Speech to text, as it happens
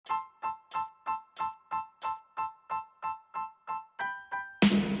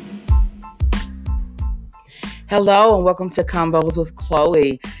Hello and welcome to Combos with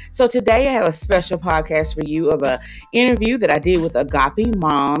Chloe. So today I have a special podcast for you of an interview that I did with Agape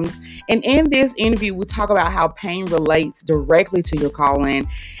Moms. And in this interview, we talk about how pain relates directly to your calling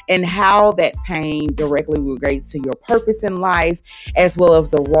and how that pain directly relates to your purpose in life, as well as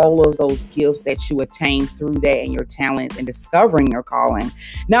the role of those gifts that you attain through that and your talents and discovering your calling.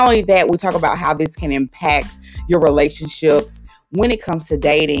 Not only that, we talk about how this can impact your relationships when it comes to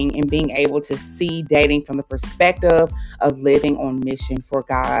dating and being able to see dating from the perspective of living on mission for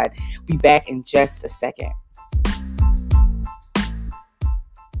God. Be back in just a second.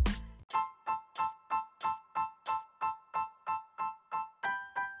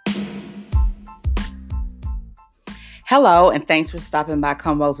 Hello, and thanks for stopping by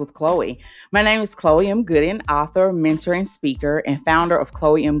Combos with Chloe. My name is Chloe M. Gooden, author, mentor, and speaker, and founder of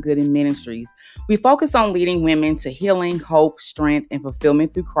Chloe M. Gooden Ministries. We focus on leading women to healing, hope, strength, and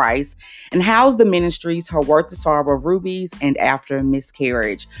fulfillment through Christ, and house the ministries Her Worth is Harbor Rubies and After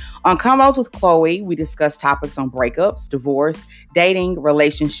Miscarriage. On Combos with Chloe, we discuss topics on breakups, divorce, dating,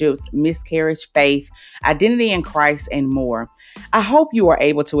 relationships, miscarriage, faith, identity in Christ, and more. I hope you are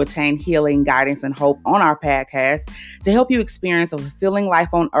able to attain healing, guidance, and hope on our podcast to help you experience a fulfilling life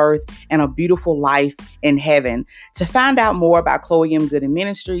on earth and a beautiful life in heaven. To find out more about Chloe M. Gooden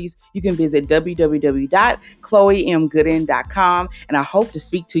Ministries, you can visit www.chloemgooden.com, and I hope to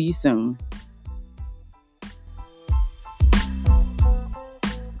speak to you soon.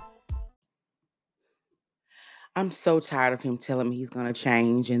 I'm so tired of him telling me he's going to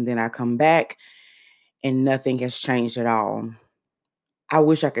change, and then I come back and nothing has changed at all. I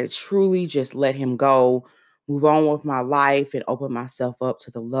wish I could truly just let him go, move on with my life, and open myself up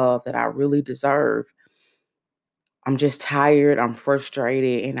to the love that I really deserve. I'm just tired, I'm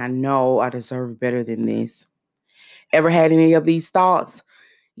frustrated, and I know I deserve better than this. Ever had any of these thoughts?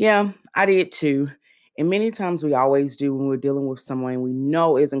 Yeah, I did too. And many times we always do when we're dealing with someone we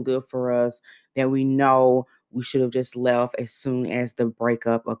know isn't good for us, that we know we should have just left as soon as the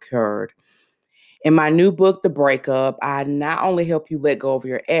breakup occurred. In my new book, The Breakup, I not only help you let go of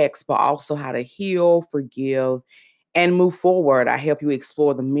your ex, but also how to heal, forgive, and move forward. I help you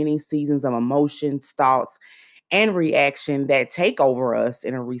explore the many seasons of emotions, thoughts, and reaction that take over us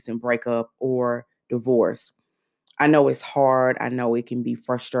in a recent breakup or divorce. I know it's hard. I know it can be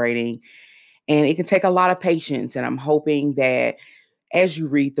frustrating and it can take a lot of patience. And I'm hoping that as you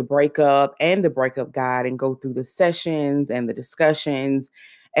read the breakup and the breakup guide and go through the sessions and the discussions,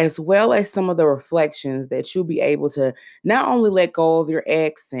 as well as some of the reflections, that you'll be able to not only let go of your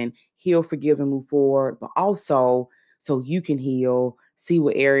ex and heal, forgive, and move forward, but also so you can heal, see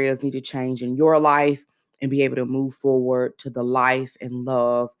what areas need to change in your life, and be able to move forward to the life and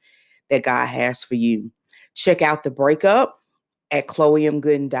love that God has for you. Check out the breakup at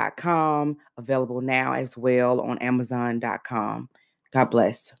chloemgooden.com, available now as well on amazon.com. God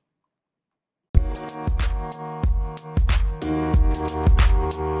bless.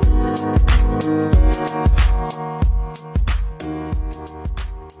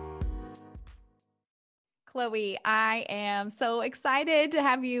 Chloe, I am so excited to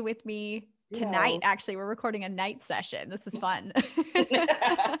have you with me tonight. Yeah. Actually, we're recording a night session. This is fun.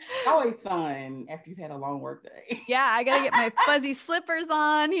 Always fun after you've had a long work day. Yeah, I got to get my fuzzy slippers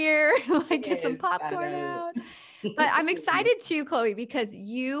on here, like get some Yes, popcorn out. But I'm excited too, Chloe, because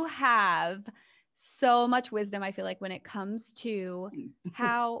you have so much wisdom, I feel like, when it comes to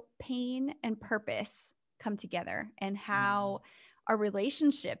how pain and purpose come together and how our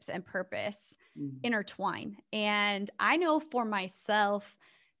relationships and purpose intertwine. And I know for myself,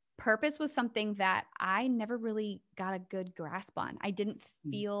 purpose was something that I never really got a good grasp on. I didn't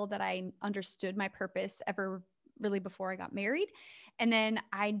feel that I understood my purpose ever really before I got married. And then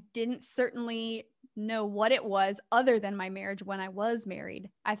I didn't certainly know what it was other than my marriage when I was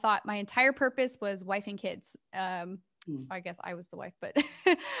married. I thought my entire purpose was wife and kids. I guess I was the wife, but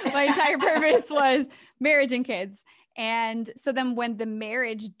my entire purpose was marriage and kids. And so then when the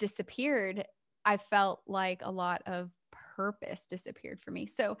marriage disappeared, I felt like a lot of purpose disappeared for me.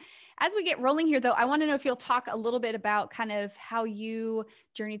 So as we get rolling here, though, I want to know if you'll talk a little bit about kind of how you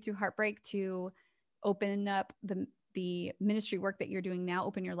journeyed through heartbreak to open up the ministry work that you're doing now,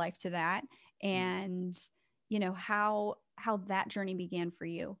 open your life to that, and you know how that journey began for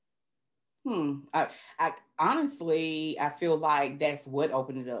you. I honestly, I feel like that's what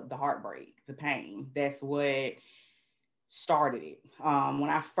opened it up, the heartbreak, the pain. That's what started it. When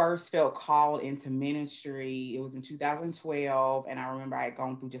I first felt called into ministry, it was in 2012. And I remember I had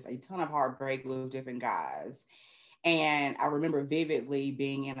gone through just a ton of heartbreak with different guys. And I remember vividly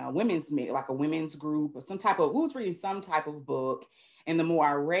being in a women's meeting, like a women's group or some type of, who was reading some type of book. And the more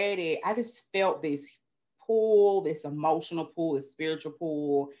I read it, I just felt this pull, this emotional pull, this spiritual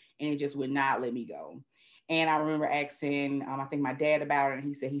pull, and it just would not let me go. And I remember asking, I think my dad about it, and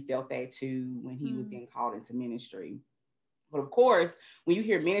he said he felt that too when he was getting called into ministry. But of course, when you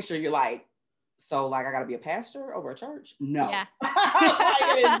hear ministry, you're like, so like I gotta be a pastor over a church? No. Yeah.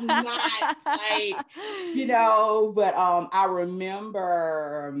 Like it is not like, but I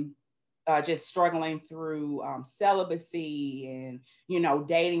remember just struggling through celibacy and,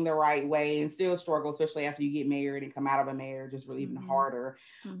 dating the right way, and still struggle, especially after you get married and come out of a marriage, it's really even harder.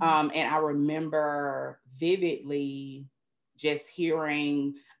 And I remember vividly just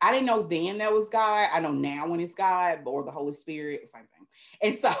hearing, I didn't know then that was God. I know now when it's God or the Holy Spirit, same thing.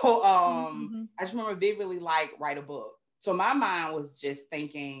 And so I just remember vividly like write a book. So my mind was just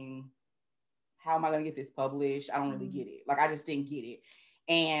thinking, how am I going to get this published? I don't really get it. Like I just didn't get it.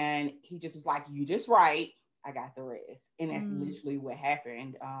 And he just was like, you just write, I got the rest. And that's literally what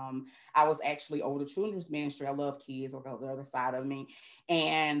happened. I was actually over the children's ministry. I love kids, like the other side of me.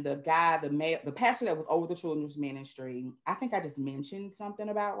 And the guy, the pastor that was over the children's ministry, I think I just mentioned something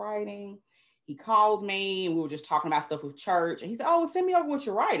about writing. He called me and we were just talking about stuff with church. And he said, oh, send me over what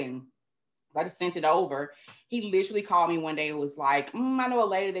you're writing. I just sent it over. He literally called me one day and was like, I know a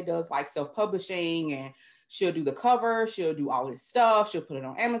lady that does like self-publishing, and she'll do the cover. She'll do all this stuff. She'll put it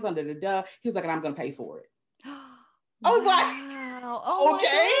on Amazon. He was like, and I'm going to pay for it. I was like, oh okay.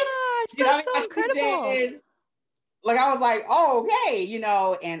 My gosh, that's so incredible. Like, I was like, oh, okay.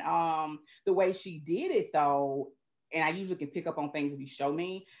 And the way she did it though, and I usually can pick up on things if you show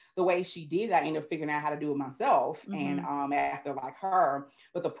me the way she did it, I ended up figuring out how to do it myself. And after like her,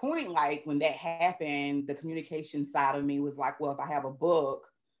 but the point, like when that happened, the communication side of me was like, well, if I have a book,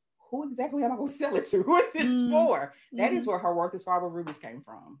 who exactly am I going to sell it to? Who is this for? That is where Her Worth is Barbara Rubies came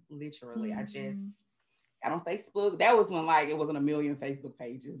from. Literally. I just got on Facebook. That was when like it wasn't a million Facebook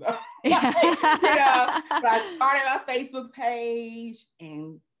pages though. But I started my Facebook page,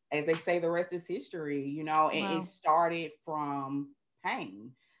 and as they say, the rest is history, and it started from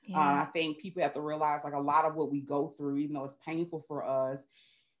pain. I think people have to realize like a lot of what we go through, even though it's painful for us,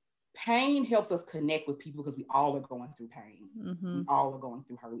 pain helps us connect with people because we all are going through pain. We all are going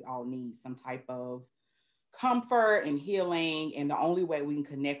through hurt. We all need some type of comfort and healing. And the only way we can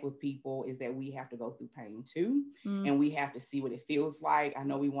connect with people is that we have to go through pain too. And we have to see what it feels like. I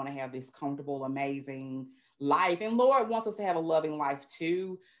know we want to have this comfortable, amazing life. And Lord wants us to have a loving life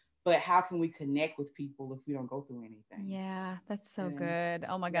too. But how can we connect with people if we don't go through anything? Yeah, that's so good.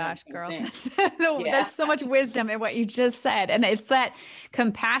 Oh my gosh, girl. There's so much wisdom in what you just said. And it's that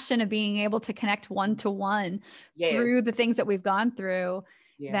compassion of being able to connect one-to-one through the things that we've gone through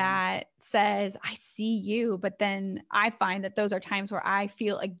that says, I see you. But then I find that those are times where I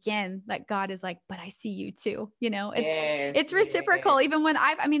feel again, that God is like, but I see you too. It's reciprocal. Even when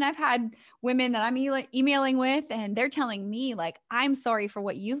I've had women that I'm emailing with, and they're telling me like, I'm sorry for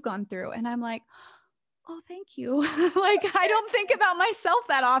what you've gone through. And I'm like, oh, thank you. Like, I don't think about myself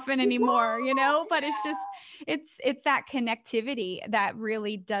that often anymore, but it's that connectivity that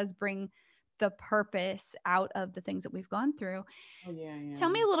really does bring the purpose out of the things that we've gone through. Tell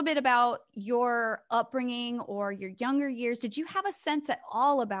me a little bit about your upbringing or your younger years. Did you have a sense at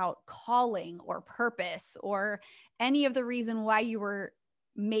all about calling or purpose or any of the reason why you were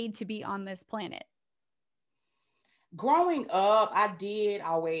made to be on this planet? Growing up, I did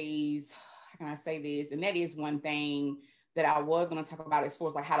always, how can I say this? And that is one thing that I was going to talk about as far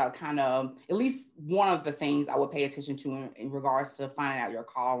as like how to kind of, at least one of the things I would pay attention to in regards to finding out your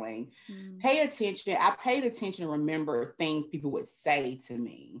calling. Pay attention. I paid attention to remember things people would say to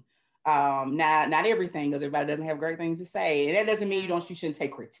me. Not everything, because everybody doesn't have great things to say. And that doesn't mean you shouldn't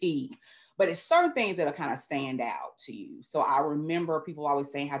take critique. But it's certain things that'll kind of stand out to you. So I remember people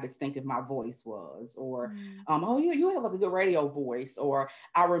always saying how distinctive my voice was, or, oh, you have like a good radio voice. Or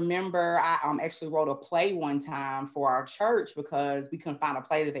I remember I actually wrote a play one time for our church because we couldn't find a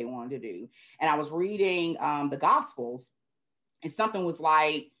play that they wanted to do. And I was reading the Gospels, and something was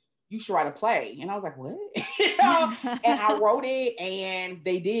like, you should write a play. And I was like, what? And I wrote it, and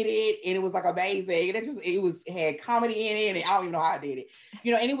they did it, and it was like amazing. And it had comedy in it, and I don't even know how I did it.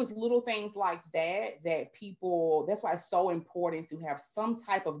 And it was little things like that people, that's why it's so important to have some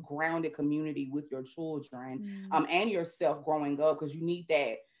type of grounded community with your children and yourself growing up, because you need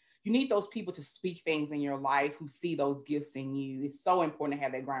that. You need those people to speak things in your life who see those gifts in you. It's so important to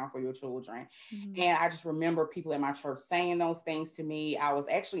have that ground for your children. And I just remember people at my church saying those things to me. I was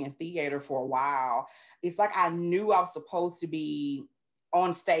actually in theater for a while. It's like I knew I was supposed to be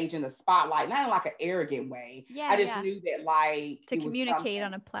on stage in the spotlight, not in like an arrogant way. I just knew that like to communicate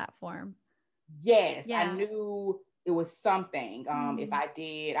on a platform. Yes, I knew it it was something. If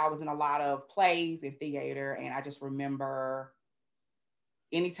Mm. I was in a lot of plays and theater, and I just remember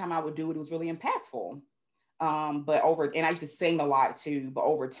anytime I would do it, it was really impactful. And I used to sing a lot too, but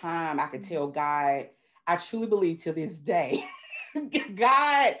over time I could tell God, I truly believe to this day,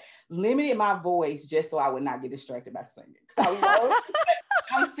 God limited my voice just so I would not get distracted by singing. Because I love,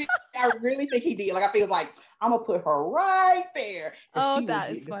 I really think he did. Like, I feel like I'm gonna put her right there because Oh, she will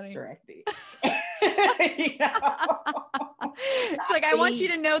that is get funny. distracted. You know? It's like, I want you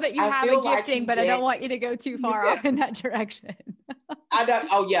to know that you I have a feel like gifting, he but I don't just, want you to go too far yeah, off in that direction. I don't.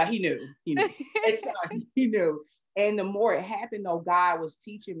 Oh yeah, he knew. He knew. It's he knew. And the more it happened, though, God was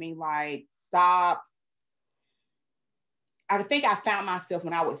teaching me like, stop. I think I found myself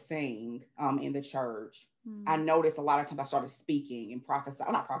when I would sing in the church. I Mm. noticed a lot of times I started speaking and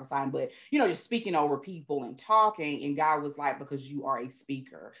prophesying, not prophesying, but just speaking over people and talking. And God was like, because you are a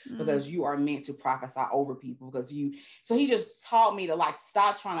speaker, Mm. because you are meant to prophesy over people, because you. So He just taught me to like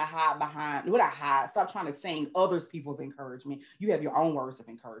stop trying to hide behind what I hide. Stop trying to sing others people's encouragement. You have your own words of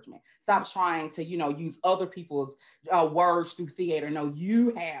encouragement. Stop trying to use other people's words through theater. No,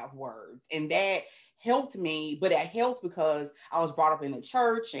 you have words, and that helped me, but it helped because I was brought up in the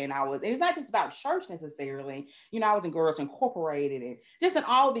church, and it's not just about church necessarily. I was in Girls Incorporated and just in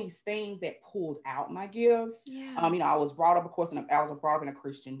all these things that pulled out my gifts. Yeah. I was brought up, of course, I was brought up in a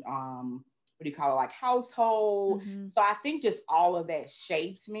Christian, what do you call it, like household. Mm-hmm. So I think just all of that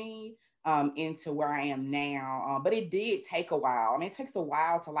shaped me into where I am now. But it did take a while. I mean, it takes a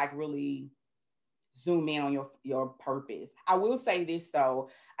while to like really zoom in on your purpose. I will say this though,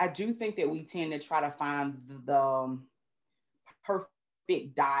 I do think that we tend to try to find the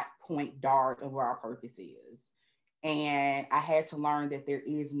perfect dot point dart of where our purpose is. And I had to learn that there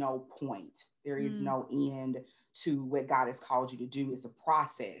is no point. There is Mm. no end to what God has called you to do. It's a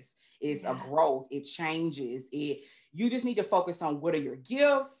process. It's a Yeah. growth. It changes. You just need to focus on what are your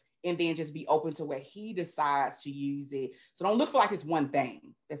gifts and then just be open to where He decides to use it. So don't look for like it's one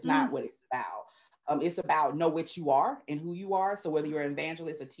thing. That's not Mm. what it's about. It's about know what you are and who you are. So whether you're an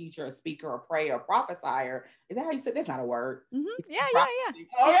evangelist, a teacher, a speaker, a prayer, a prophesier, is that how you said? That's not a word. Mm-hmm. Yeah, Okay.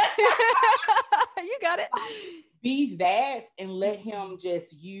 yeah. You got it. Be that and let Mm-hmm. Him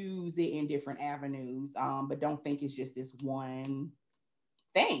just use it in different avenues. But don't think it's just this one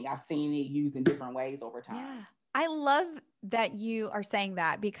thing. I've seen it used in different ways over Yeah. time. I love that you are saying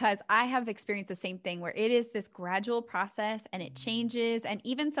that because I have experienced the same thing where it is this gradual process and it changes. And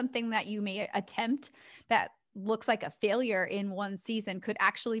even something that you may attempt that looks like a failure in one season could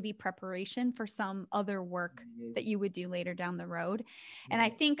actually be preparation for some other work Yes. that you would do later down the road. And I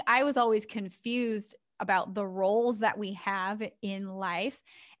Yes. think I was always confused about the roles that we have in life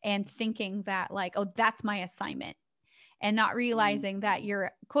and thinking that, like, oh, that's my assignment, and not realizing that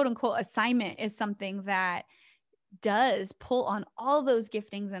your quote unquote assignment is something that does pull on all those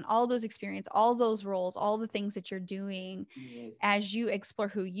giftings and all those experience, all those roles, all the things that you're doing Yes. as you explore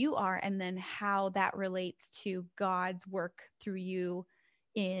who you are and then how that relates to God's work through you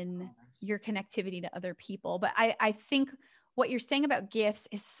in your connectivity to other people. But I think what you're saying about gifts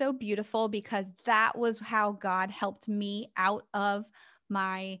is so beautiful because that was how God helped me out of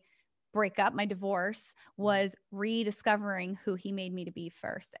my breakup, my divorce, was rediscovering who He made me to be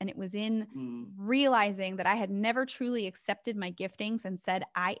first. And it was in realizing that I had never truly accepted my giftings and said,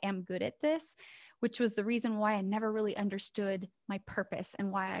 I am good at this, which was the reason why I never really understood my purpose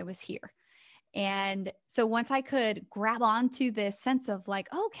and why I was here. And so once I could grab onto this sense of like,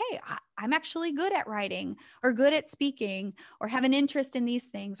 okay, I'm actually good at writing or good at speaking or have an interest in these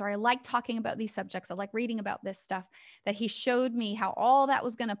things, or I like talking about these subjects, I like reading about this stuff, that He showed me how all that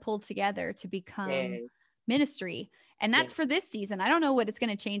was going to pull together to become Yes. ministry. And that's Yes. for this season. I don't know what it's going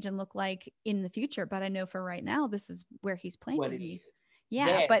to change and look like in the future, but I know for right now, this is where He's What planted it me. is.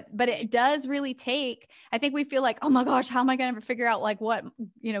 Yeah, Yes. but it does really take, I think we feel like, oh my gosh, how am I going to ever figure out like what,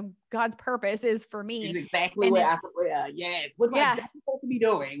 God's purpose is for Is me? exactly And what it's, yes. What am I yeah, exactly supposed to be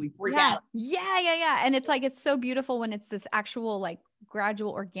doing? We freak yeah, out. yeah. And it's like, it's so beautiful when it's this actual like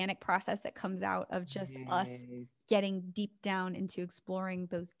gradual organic process that comes out of just us Yes. getting deep down into exploring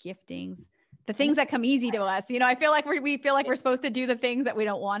those giftings, the things that come easy to us. I feel like we feel like we're supposed to do the things that we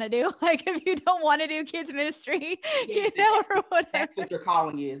don't want to do. Like if you don't want to do kids ministry, Yes, or whatever. that's what your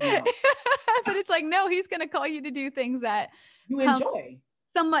calling is now. But it's like, no, He's going to call you to do things that You come enjoy.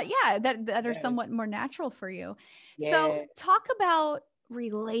 somewhat, yeah, that are Yes. somewhat more natural for you. So Yeah. talk about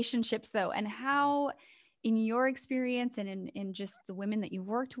relationships though, and how in your experience and in just the women that you've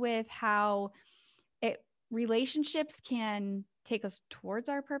worked with, how relationships can take us towards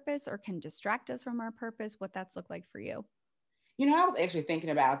our purpose or can distract us from our purpose, what that's looked like for you. I was actually thinking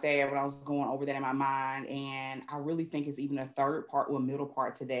about that when I was going over that in my mind. And I really think it's even a third part or middle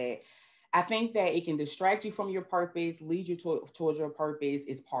part to that. I think that it can distract you from your purpose, lead you towards your purpose,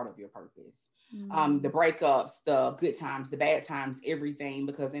 is part of your purpose. The breakups, the good times, the bad times, everything,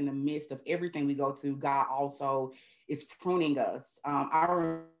 because in the midst of everything we go through, God also is pruning us.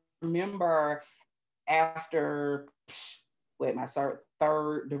 I remember after with my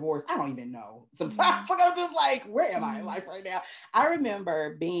third divorce, I don't even know. Sometimes like I'm just like, where am I in life right now? I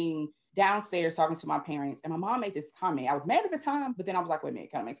remember being downstairs talking to my parents, and my mom made this comment. I was mad at the time, but then I was like, wait a minute,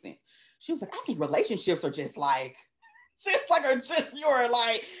 it kind of makes sense. She was like, I think relationships are just like, you're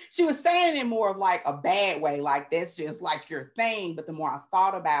like, she was saying it more of like a bad way, like that's just like your thing. But the more I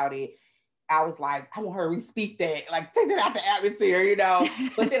thought about it, I was like, I want her to re-speak that, like take that out the atmosphere.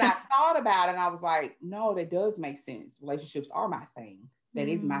 But then I thought about it and I was like, no, that does make sense. Relationships are my thing. That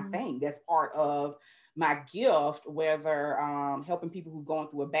is my thing. That's part of my gift, whether helping people who are going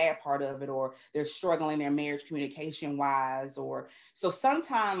through a bad part of it, or they're struggling their marriage communication wise. Or so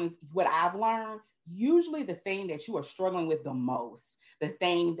sometimes what I've learned, usually the thing that you are struggling with the most, the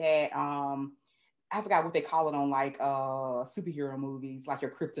thing that I forgot what they call it on like superhero movies, like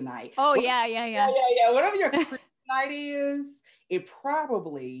your kryptonite. Oh, yeah. Whatever your kryptonite is, it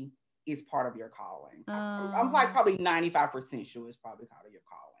probably is part of your calling. I'm like probably 95% sure it's probably part of your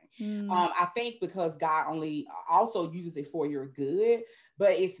calling. I think because God only also uses it for your good,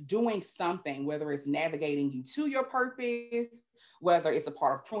 but it's doing something, whether it's navigating you to your purpose, whether it's a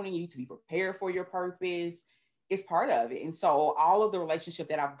part of pruning you to be prepared for your purpose. It's part of it. And so all of the relationship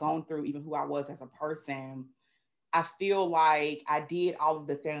that I've gone through, even who I was as a person, I feel like I did all of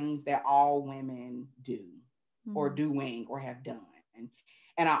the things that all women do or doing or have done.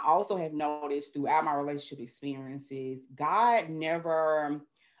 And I also have noticed throughout my relationship experiences, God never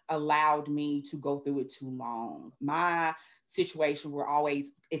allowed me to go through it too long. My situations were always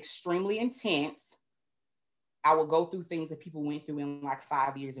extremely intense. I would go through things that people went through in like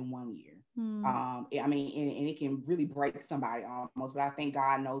 5 years in 1 year. I mean, and it can really break somebody almost, but I think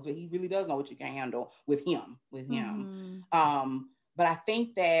God knows, but he really does know what you can handle with him. But I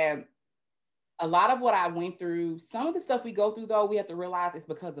think that a lot of what I went through, some of the stuff we go through, though, we have to realize it's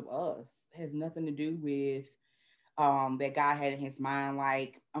because of us. It has nothing to do with that God had in his mind,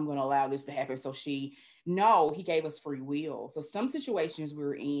 like, I'm going to allow this to happen. So no, he gave us free will. So some situations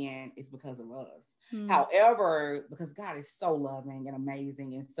we're in is because of us. However, because God is so loving and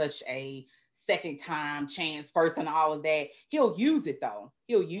amazing and such a second time chance person, all of that, he'll use it though.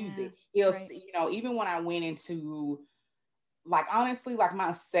 He'll use it. He'll, even when I went into, like, honestly, like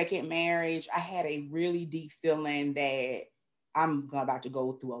my second marriage, I had a really deep feeling that I'm about to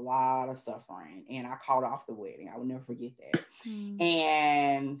go through a lot of suffering, and I called off the wedding. I will never forget that.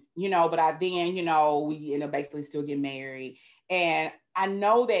 And, but we ended up basically still getting married. And I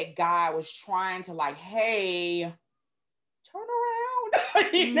know that God was trying to like, hey, turn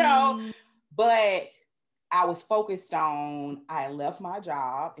around, but I was focused on, I left my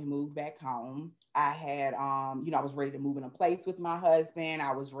job and moved back home. I had, I was ready to move in a place with my husband.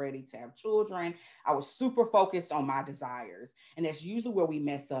 I was ready to have children. I was super focused on my desires. And that's usually where we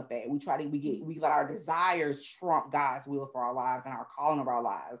mess up at. We let our desires trump God's will for our lives and our calling of our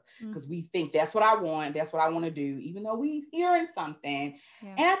lives. Because we think that's what I want. That's what I want to do, even though we hearing something.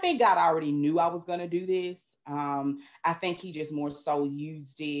 Yeah. And I think God already knew I was going to do this. I think he just more so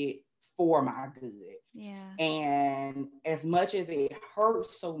used it for my good. Yeah. And as much as it hurt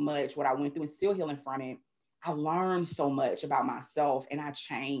so much what I went through and still healing from it, I learned so much about myself and I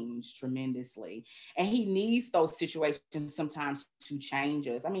changed tremendously. And he needs those situations sometimes to change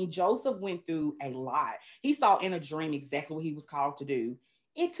us. I mean, Joseph went through a lot. He saw in a dream exactly what he was called to do.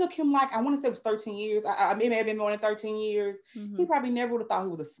 It took him like, I want to say it was 13 years. It may have been more than 13 years. He probably never would have thought he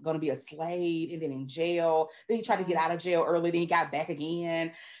was going to be a slave and then in jail. Then he tried to get out of jail early. Then he got back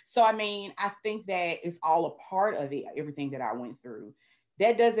again. So, I mean, I think that it's all a part of it, everything that I went through.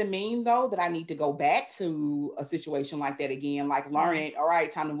 That doesn't mean, though, that I need to go back to a situation like that again, like learn it. All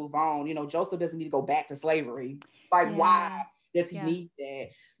right, time to move on. Joseph doesn't need to go back to slavery. Like, why does he need that?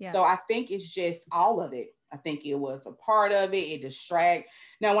 Yeah. So I think it's just all of it. I think it was a part of it. It distract.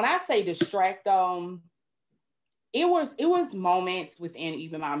 Now, when I say distract, it was moments within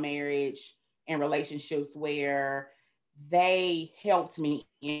even my marriage and relationships where they helped me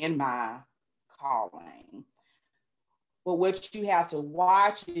in my calling. But what you have to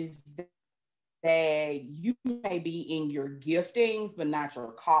watch is that you may be in your giftings, but not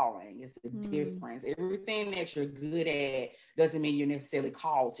your calling. It's a difference. Everything that you're good at doesn't mean you're necessarily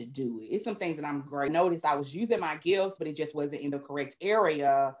called to do it. It's some things that I'm great. I noticed I was using my gifts, but it just wasn't in the correct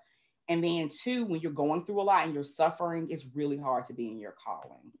area. And then two, when you're going through a lot and you're suffering, it's really hard to be in your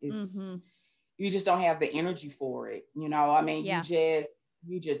calling. You just don't have the energy for it. You know, I mean,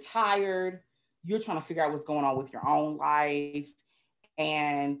 you just tired. You're trying to figure out what's going on with your own life.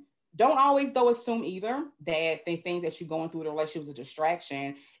 And don't always though assume either that the things that you're going through in a relationship is a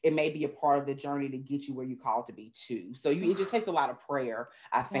distraction. It may be a part of the journey to get you where you're called to be too. So it just takes a lot of prayer,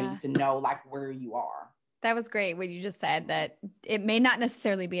 I think, to know like where you are. That was great what you just said, that it may not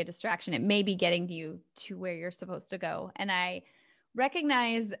necessarily be a distraction. It may be getting you to where you're supposed to go. And I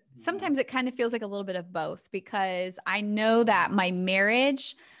recognize sometimes it kind of feels like a little bit of both, because I know that my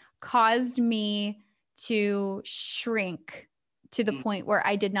marriage caused me to shrink to the point where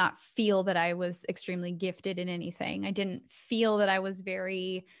I did not feel that I was extremely gifted in anything. I didn't feel that I was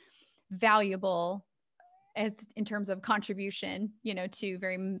very valuable as in terms of contribution, you know, to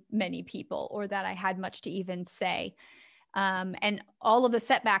very many people, or that I had much to even say. And all of the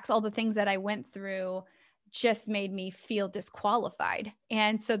setbacks, all the things that I went through just made me feel disqualified.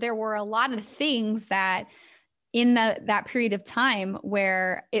 And so there were a lot of things that in that period of time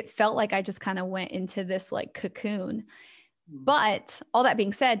where it felt like I just kind of went into this like cocoon. But all that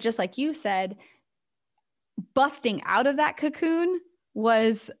being said, just like you said, busting out of that cocoon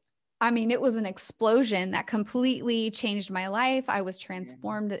was, I mean, it was an explosion that completely changed my life. I was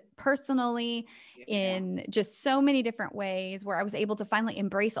transformed personally in just so many different ways, where I was able to finally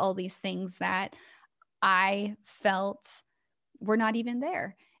embrace all these things that I felt were not even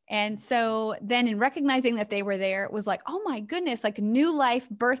there. And so then in recognizing that they were there, it was like, oh my goodness, like new life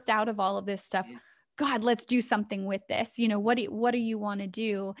birthed out of all of this stuff. God, let's do something with this. You know, what do you want to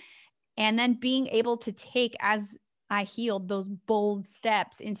do? And then being able to take, as I healed, those bold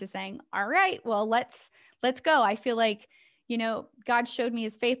steps into saying, all right, well, let's go. I feel like, you know, God showed me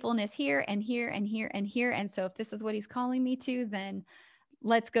his faithfulness here and here and here and here. And so if this is what he's calling me to, then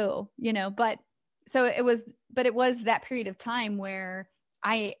let's go, you know. But it was that period of time where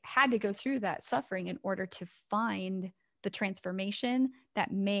I had to go through that suffering in order to find the transformation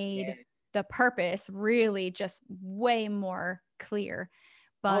that made the purpose really just way more clear.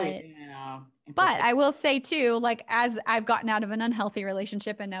 But I will say too, like, as I've gotten out of an unhealthy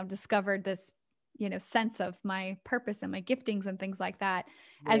relationship and now discovered this, you know, sense of my purpose and my giftings and things like that,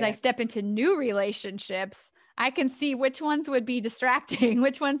 as I step into new relationships, I can see which ones would be distracting,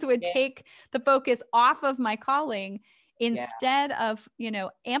 which ones would take the focus off of my calling instead of, you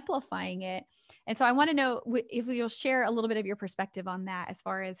know, amplifying it. And so I want to know if you'll share a little bit of your perspective on that, as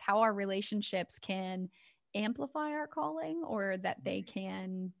far as how our relationships can amplify our calling, or that they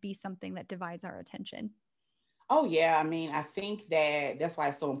can be something that divides our attention. Oh yeah. I mean, I think that's why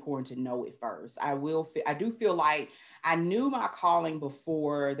it's so important to know it first. I do feel like I knew my calling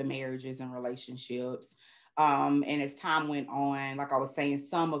before the marriages and relationships. And as time went on, like I was saying,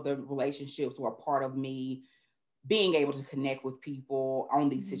 some of the relationships were a part of me being able to connect with people on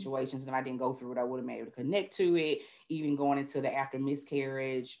these situations. And if I didn't go through it, I would have been able to connect to it. Even going into the after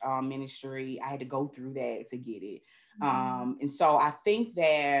miscarriage ministry, I had to go through that to get it. And so I think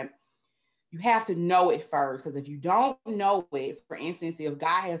that you have to know it first, because if you don't know it, for instance, if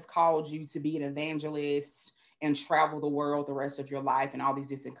God has called you to be an evangelist and travel the world the rest of your life in all these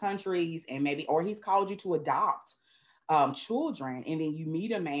different countries, and maybe, or he's called you to adopt children, and then you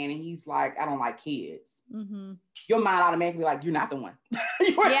meet a man and he's like, I don't like kids. Your mind automatically like, you're not the one.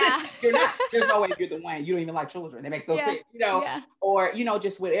 You're not. There's no way you're the one. You don't even like children. That makes no sense, you know. Or, you know,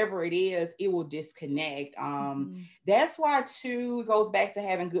 just whatever it is, it will disconnect. That's why too, it goes back to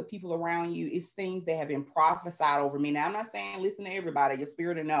having good people around you. It's things that have been prophesied over me. Now, I'm not saying listen to everybody. Your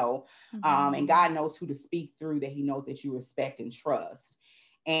spirit to know, and God knows who to speak through, that he knows that you respect and trust.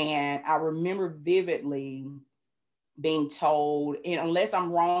 And I remember vividly being told, and unless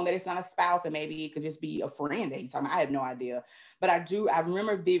I'm wrong, that it's not a spouse, and maybe it could just be a friend that he's talking about. I have no idea. But I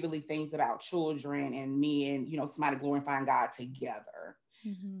remember vividly things about children and me and, you know, somebody glorifying God together.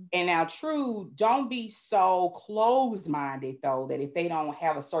 And now, true, don't be so closed-minded, though, that if they don't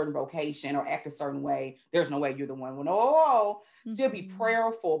have a certain vocation or act a certain way, there's no way you're the one. Well, still be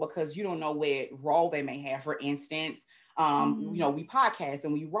prayerful, because you don't know what role they may have. For instance, you know, we podcast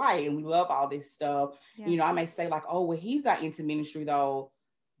and we write and we love all this stuff. You know, I may say like, oh, well, he's not into ministry though,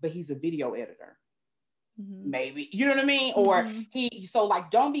 but he's a video editor. Maybe, you know what I mean? Or so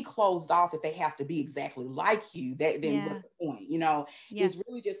like, don't be closed off if they have to be exactly like you. Then what's the point? You know, it's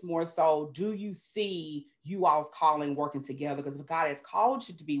really just more so, do you see you all's calling working together? Because if God has called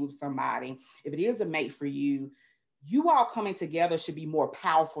you to be with somebody, if it is a mate for you, you all coming together should be more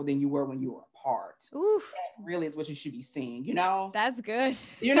powerful than you were when you were apart. Oof. That really is what you should be seeing, you know? That's good.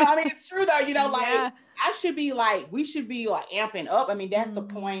 I mean, it's true though, like Yeah. we should be like amping up. I mean, that's the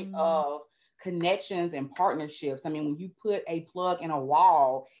point Mm. of connections and partnerships. I mean, when you put a plug in a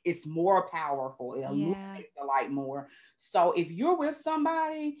wall, it's more powerful. It illuminates the light more. So if you're with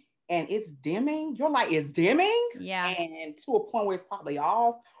somebody and it's dimming, your light is dimming, and to a point where it's probably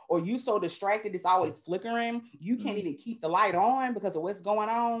off, or you so distracted it's always flickering, you can't even keep the light on because of what's going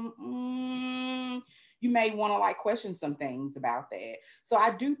on. You may want to like question some things about that. So I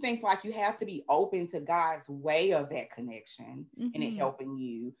do think like you have to be open to God's way of that connection and it helping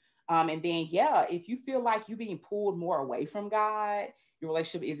you. And then, if you feel like you're being pulled more away from God, your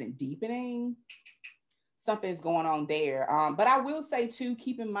relationship isn't deepening, something's going on there. But I will say too,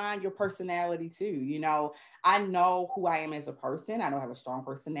 keep in mind your personality too. I know who I am as a person. I know I have a strong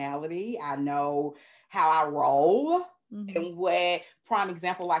personality. I know how I roll. And what prime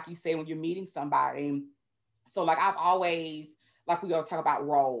example, like you say, when you're meeting somebody. So like I've always, like we go talk about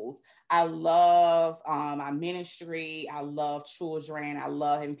roles. I love my ministry. I love children. I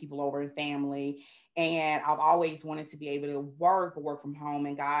love having people over and family. And I've always wanted to be able to work from home.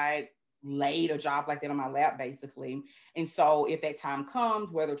 And God laid a job like that on my lap, basically. And so if that time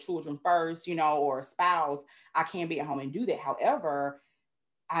comes, whether children first, or a spouse, I can be at home and do that. However,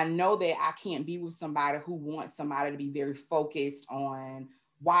 I know that I can't be with somebody who wants somebody to be very focused on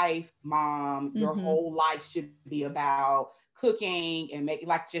wife, mom. Your whole life should be about cooking and making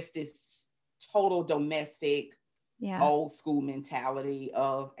like just this total domestic, old school mentality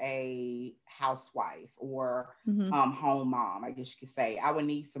of a housewife or home mom, I guess you could say. I would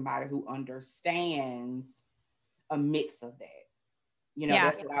need somebody who understands a mix of that.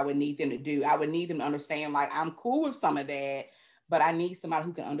 That's what I would need them to do. I would need them to understand, like, I'm cool with some of that, but I need somebody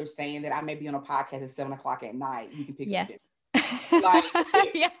who can understand that I may be on a podcast at 7:00 at night. You can pick up this. Like,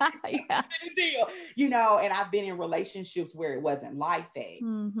 deal. And I've been in relationships where it wasn't like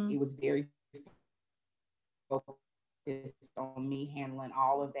that. It was very focused on me handling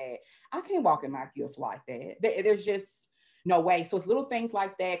all of that. I can't walk in my gift like that. There's just no way. So it's little things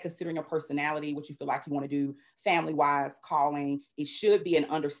like that, considering your personality, what you feel like you want to do, family-wise, calling. It should be an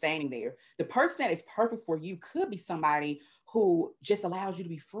understanding there. The person that is perfect for you could be somebody who just allows you to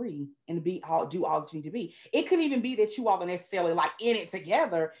be free and to do all that you need to be. It could even be that you all are necessarily like in it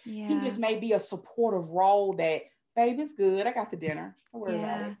together. He just may be a supportive role that, babe, it's good. I got the dinner. Don't worry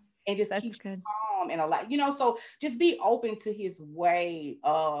about it. And just keep calm and allow, so just be open to his way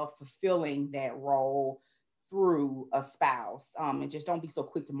of fulfilling that role through a spouse. And just don't be so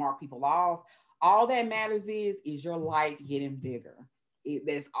quick to mark people off. All that matters is your light getting bigger.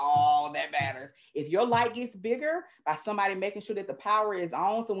 That's all that matters. If your light gets bigger by somebody making sure that the power is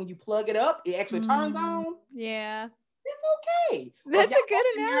on, so when you plug it up, it actually turns on. Yeah. It's okay. That's a good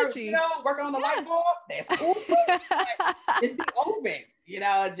analogy. Working on the light bulb, that's cool. Just be open.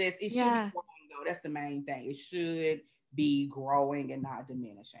 It should be growing though. That's the main thing. It should be growing and not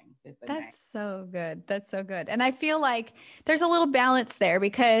diminishing. That's so good. That's so good. And I feel like there's a little balance there,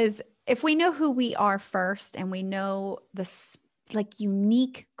 because if we know who we are first and we know the like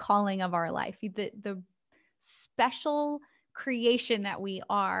unique calling of our life, the special creation that we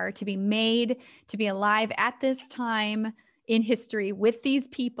are, to be made, to be alive at this time in history with these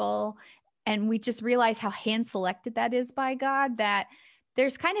people, and we just realize how hand selected that is by God, that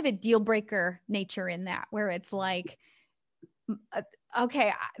there's kind of a deal breaker nature in that, where it's like,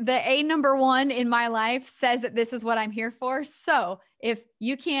 okay, the number one in my life says that this is what I'm here for. So if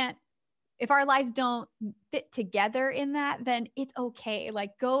our lives don't fit together in that, then it's okay.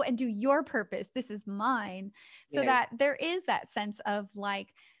 Like, go and do your purpose. This is mine. So that there is that sense of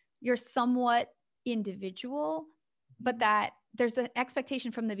like, you're somewhat individual, but that there's an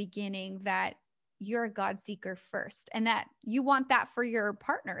expectation from the beginning that you're a God seeker first, and that you want that for your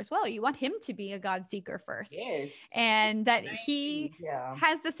partner as well. You want him to be a God seeker first, and that he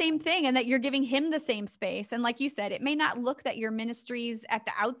has the same thing, and that you're giving him the same space. And like you said, it may not look that your ministries at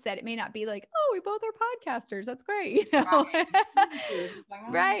the outset, it may not be like, oh, we both are podcasters. That's great.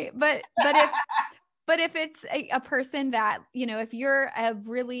 Right. But if it's a person that, if you're a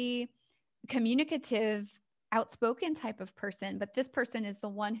really communicative, outspoken type of person, but this person is the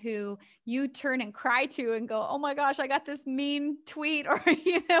one who you turn and cry to and go, oh my gosh, I got this mean tweet, or,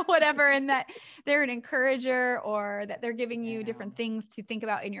 whatever. And that they're an encourager, or that they're giving you different things to think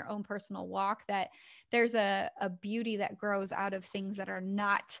about in your own personal walk, that there's a beauty that grows out of things that are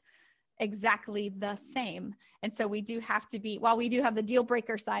not exactly the same. And so we do have to be, while we do have the deal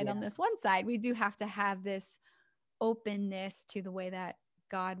breaker side on this one side, we do have to have this openness to the way that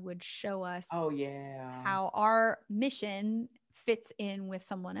God would show us how our mission fits in with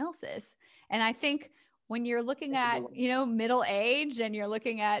someone else's. And I think when you're looking at, middle age, and you're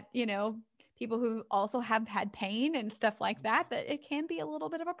looking at, people who also have had pain and stuff like that, that it can be a little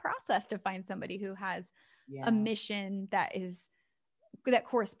bit of a process to find somebody who has a mission that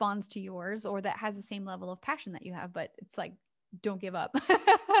corresponds to yours, or that has the same level of passion that you have. But it's like, don't give up.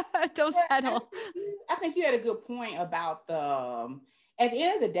 Don't settle. I think you had a good point about at the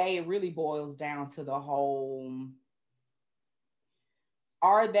end of the day, it really boils down to the whole,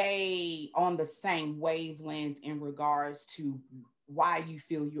 are they on the same wavelength in regards to why you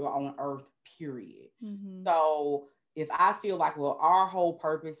feel you're on earth, period. Mm-hmm. So if I feel like, well, our whole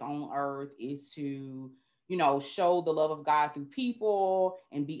purpose on earth is to, show the love of God through people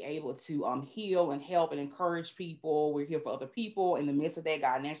and be able to heal and help and encourage people. We're here for other people. In the midst of that,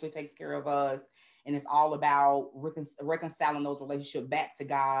 God naturally takes care of us. And it's all about reconciling those relationships back to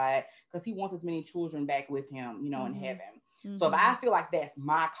God, because he wants as many children back with him, mm-hmm. in heaven. Mm-hmm. So if I feel like that's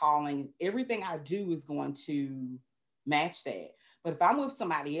my calling, everything I do is going to match that. But if I'm with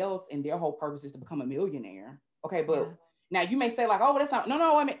somebody else and their whole purpose is to become a millionaire, okay, but now you may say like, oh, that's not,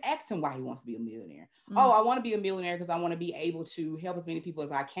 no, I mean, ask him why he wants to be a millionaire. Mm-hmm. Oh, I want to be a millionaire because I want to be able to help as many people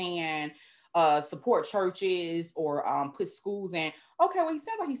as I can, support churches, or put schools in. Okay, well, he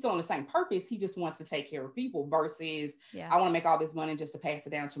sounds like he's still on the same purpose. He just wants to take care of people versus I want to make all this money just to pass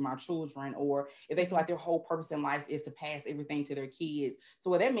it down to my children. Or if they feel like their whole purpose in life is to pass everything to their kids. So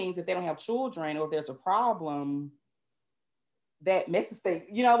what that means, if they don't have children, or if there's a problem, that messes things,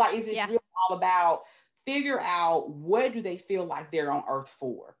 like it's just really all about figure out, what do they feel like they're on earth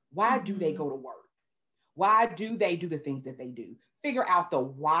for? Why do they go to work? Why do they do the things that they do? Figure out the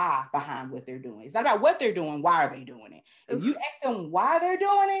why behind what they're doing. It's not about what they're doing. Why are they doing it? If you ask them why they're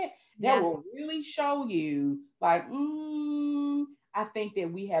doing it, that will really show you like, I think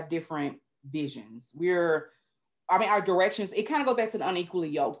that we have different visions. Our directions, it kind of goes back to the unequally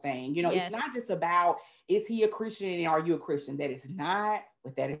yoked thing. It's not just about, is he a Christian and are you a Christian? That is not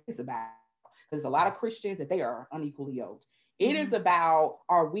what that is about. There's a lot of Christians that they are unequally yoked. It is about,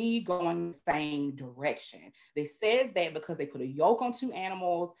 are we going the same direction? They says that because they put a yoke on two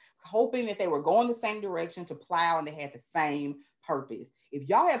animals, hoping that they were going the same direction to plow, and they had the same purpose. If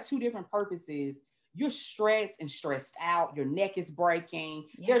y'all have two different purposes, you're stressed and stressed out. Your neck is breaking.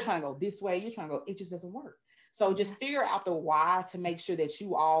 They're trying to go this way. You're trying to go, it just doesn't work. So just figure out the why to make sure that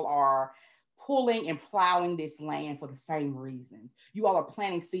you all are pulling and plowing this land for the same reasons. You all are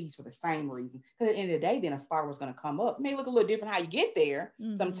planting seeds for the same reason. Because at the end of the day, then a flower is going to come up. It may look a little different how you get there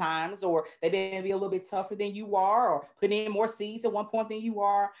sometimes, or they may be a little bit tougher than you are, or put in more seeds at one point than you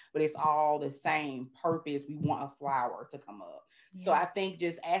are, but it's all the same purpose. We want a flower to come up. Yeah. So I think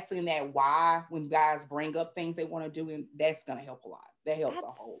just asking that why when guys bring up things they want to do, and that's going to help a lot. That helps a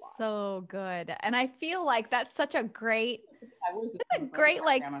whole lot. So good. And I feel like that's such a great,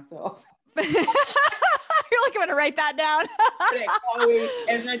 myself. I feel like I'm going to write that down. Chloe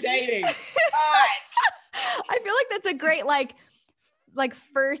and her dating. I feel like that's a great, like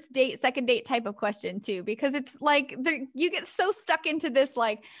first date, second date type of question too, because it's like you get so stuck into this,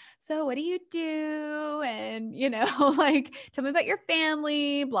 like, so what do you do? And, like, tell me about your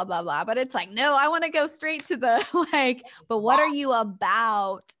family, blah, blah, blah. But it's like, no, I want to go straight to the, like, but what are you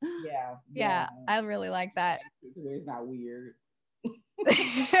about? Yeah. I really like that. It's not weird.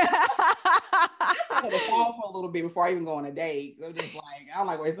 I talk on the phone for a little bit before I even go on a date. So just like, I don't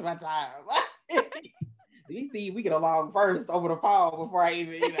like wasting my time. We see we get along first over the phone before I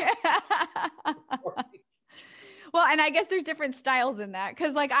even, Well, and I guess there's different styles in that.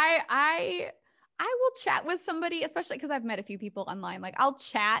 Cause like I will chat with somebody, especially because I've met a few people online. Like I'll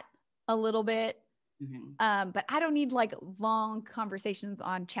chat a little bit. But I don't need like long conversations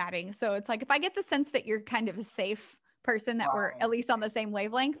on chatting. So it's like, if I get the sense that you're kind of a safe person, that we're at least on the same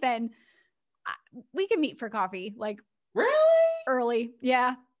wavelength, then we can meet for coffee, like really early.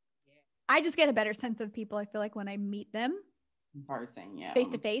 Yeah. I just get a better sense of people, I feel like, when I meet them in person, face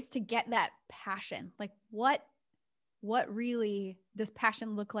to face, to get that passion. Like what really does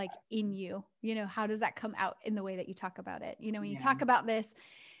passion look like in you? How does that come out in the way that you talk about it? When you talk about this,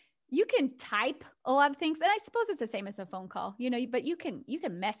 you can type a lot of things, and I suppose it's the same as a phone call, but you can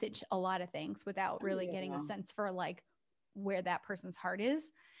message a lot of things without really getting a sense for like where that person's heart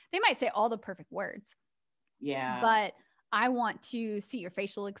is. They might say all the perfect words. Yeah. But I want to see your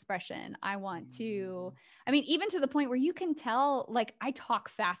facial expression. I want to, even to the point where you can tell, like, I talk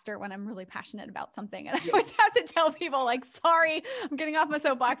faster when I'm really passionate about something. And I always have to tell people, like, sorry, I'm getting off my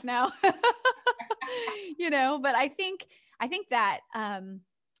soapbox now. But I think that,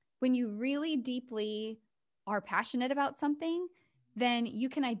 when you really deeply are passionate about something, then you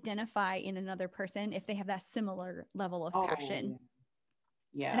can identify in another person if they have that similar level of passion.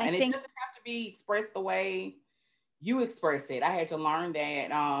 Yeah. And I And it think doesn't have to be expressed the way you express it. I had to learn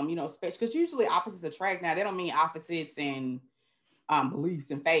that, you know, especially because usually opposites attract. Now, they don't mean opposites in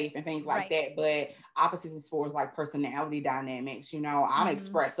beliefs and faith and things like that, but opposites as far as like personality dynamics. You know, I'm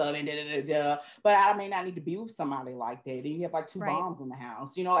expressive and but I may not need to be with somebody like that. Then you have like two bombs in the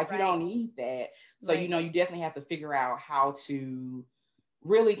house, you know, like you don't need that. So, you know, you definitely have to figure out how to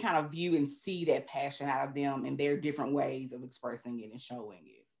really kind of view and see that passion out of them and their different ways of expressing it and showing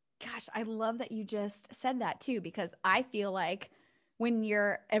it. Gosh, I love that you just said that too, because I feel like when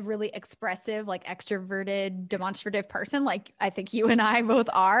you're a really expressive, like extroverted, demonstrative person, like I think you and I both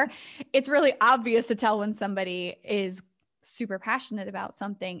are, it's really obvious to tell when somebody is super passionate about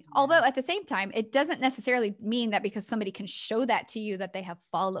something. Although at the same time, it doesn't necessarily mean that because somebody can show that to you that they have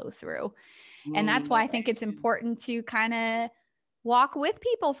follow through. And that's why I think it's important to kind of walk with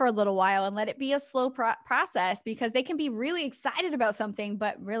people for a little while and let it be a slow process, because they can be really excited about something,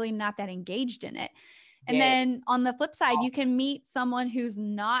 but really not that engaged in it. And then on the flip side, you can meet someone who's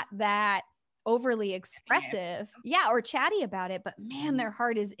not that overly expressive, or chatty about it, but man, their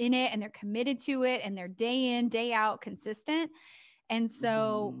heart is in it and they're committed to it and they're day in, day out consistent. And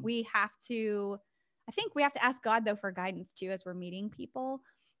so I think we have to ask God though for guidance too, as we're meeting people,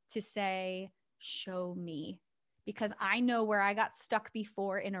 to say, show me. Because I know where I got stuck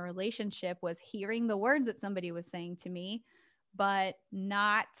before in a relationship was hearing the words that somebody was saying to me, but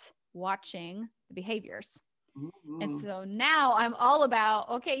not watching the behaviors. And so now I'm all about,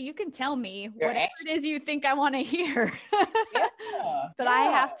 okay, you can tell me whatever it is you think I want to hear. But I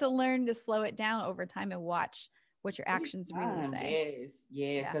have to learn to slow it down over time and watch what your actions really say.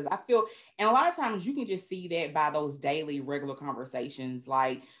 Yes. Because I feel, and a lot of times you can just see that by those daily regular conversations,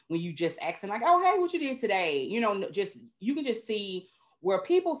 like when you just asking like, oh, hey, what you did today? You know, just, you can just see where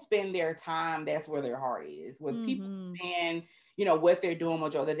people spend their time. That's where their heart is. When people spend, you know, what they're doing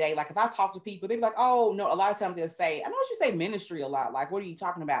majority of the day. Like if I talk to people, they're like, oh no, a lot of times they'll say, I know you say ministry a lot. Like, what are you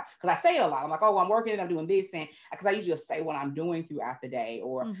talking about? Because I say it a lot. I'm like, oh, I'm working and I'm doing this. And because I usually say what I'm doing throughout the day,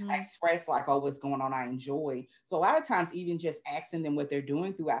 or I express like, oh, what's going on, I enjoy. So a lot of times even just asking them what they're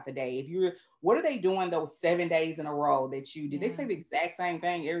doing throughout the day, what are they doing those 7 days in a row that you did? They say the exact same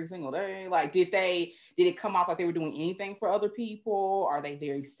thing every single day? Like, did it come off like they were doing anything for other people? Are they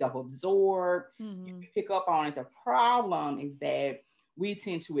very self-absorbed? You can pick up on it. The problem is that we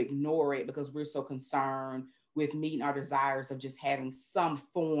tend to ignore it because we're so concerned with meeting our desires of just having some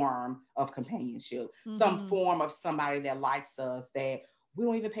form of companionship, some form of somebody that likes us, that we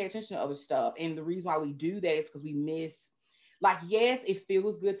don't even pay attention to other stuff. And the reason why we do that is because we miss, like, yes, it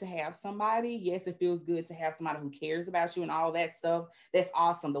feels good to have somebody. Yes, it feels good to have somebody who cares about you and all that stuff. That's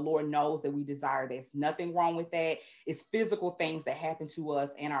awesome. The Lord knows that we desire. There's nothing wrong with that. It's physical things that happen to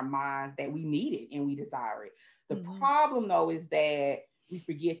us in our minds that we need it and we desire it. The problem, though, is that we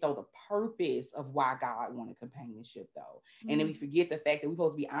forget, though, the purpose of why God wanted companionship, though. And then we forget the fact that we're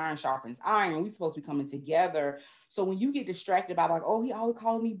supposed to be iron sharpens iron, and we're supposed to be coming together. So when you get distracted by like, oh, he always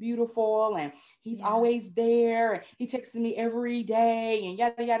calls me beautiful, and he's always there, and he texts me every day, and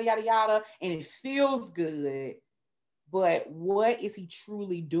yada, yada, yada, yada, and it feels good. But what is he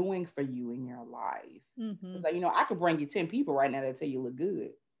truly doing for you in your life? So, you know, I could bring you 10 people right now that tell you look good.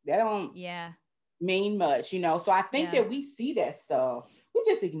 That don't mean much, you know? So I think that we see that stuff. We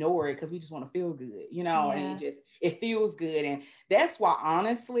just ignore it because we just want to feel good, you know, and it feels good. And that's why,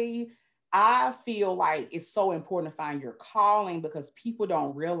 honestly, I feel like it's so important to find your calling, because people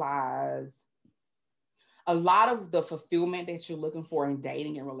don't realize a lot of the fulfillment that you're looking for in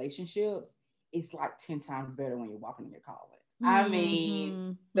dating and relationships is like 10 times better when you're walking in your calling. I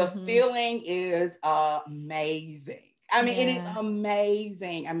mean, the feeling is amazing. I mean, it is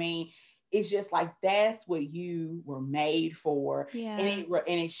amazing. I mean, it's just like, that's what you were made for. And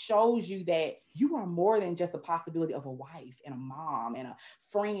it shows you that you are more than just a possibility of a wife and a mom and a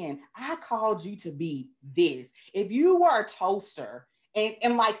friend. I called you to be this. If you were a toaster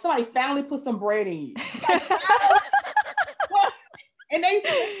and like somebody finally put some bread in you, like, and they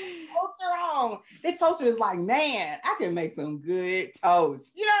put the toaster on, the toaster is like, man, I can make some good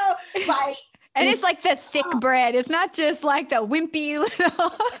toast, you know, like. And it's like the thick bread. It's not just like the wimpy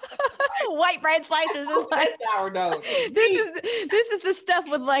little white bread slices. It's like sourdough. This is the stuff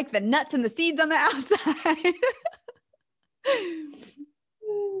with like the nuts and the seeds on the outside.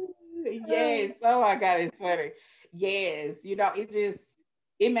 Yes. Oh my God, it's funny. Yes, you know,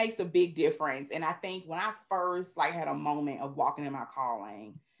 it makes a big difference. And I think when I first like had a moment of walking in my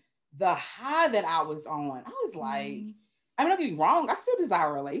calling, the high that I was on, I was like, I mean, don't get me wrong, I still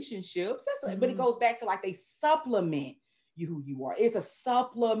desire relationships. But it goes back to like, they supplement you who you are. It's a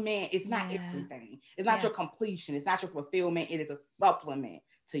supplement. It's not Yeah. everything. It's not Yeah. your completion. It's not your fulfillment. It is a supplement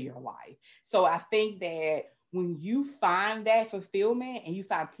to your life. So I think that when you find that fulfillment and you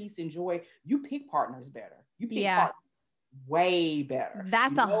find peace and joy, you pick partners better. You pick Yeah. partners way better.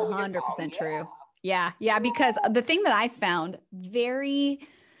 That's You know your 100% calling. true. Yeah. Yeah. Because the thing that I found very,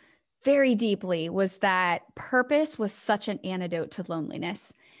 very deeply was that purpose was such an antidote to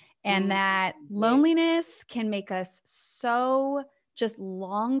loneliness, and that loneliness can make us so just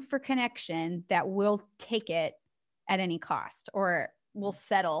long for connection that we'll take it at any cost, or we'll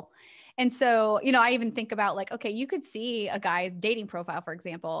settle. And so, I even think about like, okay, you could see a guy's dating profile, for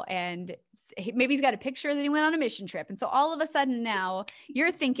example, and maybe he's got a picture that he went on a mission trip. And so all of a sudden now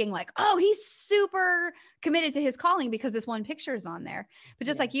you're thinking like, oh, he's super committed to his calling because this one picture is on there. But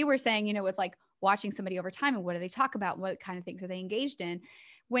just like you were saying, with like watching somebody over time and what do they talk about? What kind of things are they engaged in?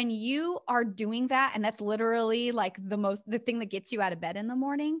 When you are doing that, and that's literally like the thing that gets you out of bed in the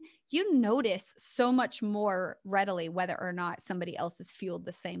morning, you notice so much more readily whether or not somebody else is fueled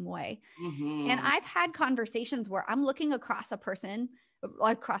the same way. And I've had conversations where I'm looking across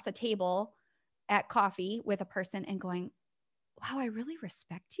a table at coffee with a person and going, wow, I really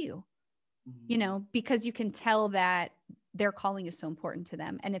respect you, because you can tell that their calling is so important to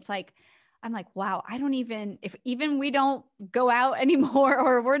them. And it's like, I'm like, wow, if we don't go out anymore,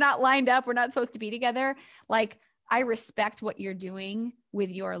 or we're not lined up, we're not supposed to be together. Like, I respect what you're doing with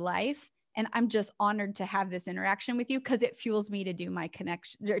your life. And I'm just honored to have this interaction with you because it fuels me to do my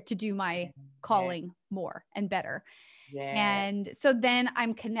connection, or to do my calling more and better. Yeah. And so then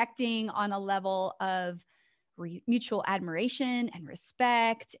I'm connecting on a level of mutual admiration and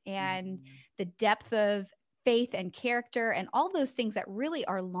respect, and the depth of faith and character and all those things that really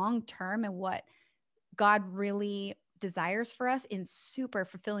are long-term and what God really desires for us in super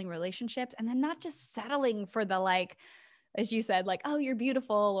fulfilling relationships. And then not just settling for the, like, as you said, like, oh, you're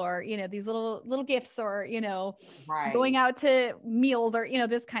beautiful, or, these little gifts, or, going out to meals, or,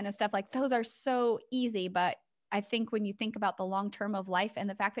 this kind of stuff. Like, those are so easy. But I think when you think about the long-term of life and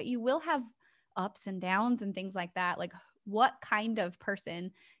the fact that you will have ups and downs and things like that, like, what kind of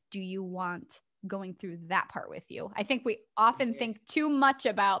person do you want going through that part with you? I think we often think too much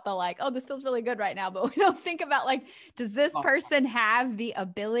about the, like, oh, this feels really good right now, but we don't think about, like, does this person have the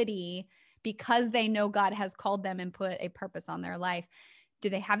ability, because they know God has called them and put a purpose on their life, do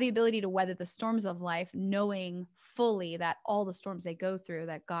they have the ability to weather the storms of life, knowing fully that all the storms they go through,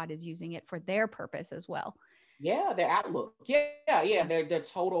 that God is using it for their purpose as well? Yeah, their outlook. Yeah. Their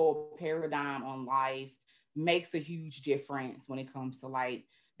total paradigm on life makes a huge difference when it comes to, like,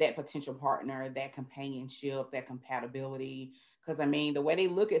 that potential partner, that companionship, that compatibility. Because the way they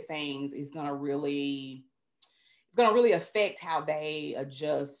look at things is going to really affect how they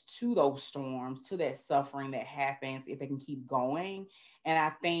adjust to those storms, to that suffering that happens, if they can keep going. And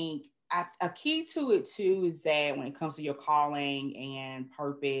I think a key to it too is that when it comes to your calling and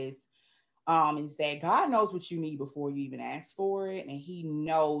purpose, is that God knows what you need before you even ask for it, and He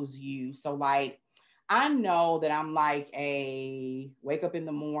knows you. So, like, I know that I'm like a wake up in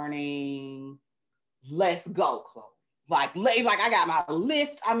the morning, let's go, Chloe. Like I got my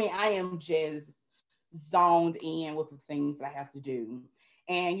list. I am just zoned in with the things that I have to do.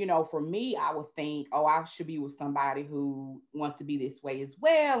 And, for me, I would think, oh, I should be with somebody who wants to be this way as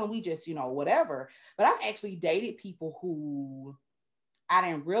well. And we just, whatever. But I've actually dated people who I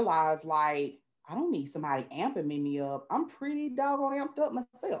didn't realize, like, I don't need somebody amping me up. I'm pretty doggone amped up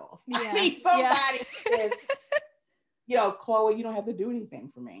myself. Yeah. I need somebody just, Chloe, you don't have to do anything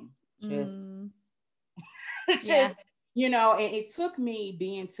for me. Just, and it took me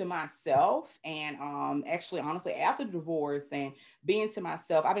being to myself, and actually, honestly, after the divorce and being to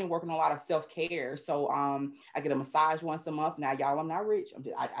myself, I've been working on a lot of self-care. So I get a massage once a month. Now, y'all, I'm not rich.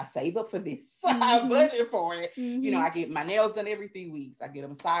 I save up for this. I budget for it. I get my nails done every 3 weeks. I get a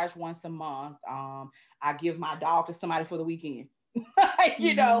massage once a month. I give my dog to somebody for the weekend.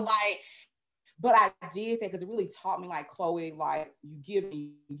 But I did that because it really taught me, like, Chloe, like, you give and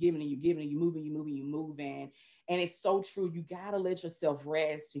you give and you give and you moving. And it's so true. You got to let yourself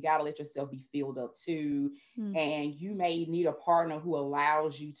rest. You got to let yourself be filled up too. And you may need a partner who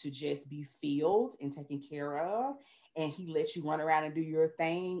allows you to just be filled and taken care of. And he lets you run around and do your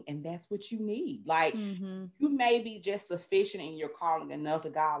thing. And that's what you need. Like, you may be just sufficient in your calling enough to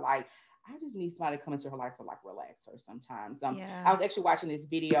God, like, I just need somebody to come into her life to, like, relax her sometimes. I was actually watching this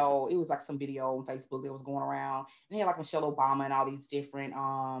video. It was like some video on Facebook that was going around, and they had, like, Michelle Obama and all these different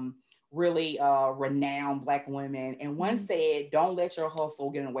really renowned Black women. And one said, don't let your hustle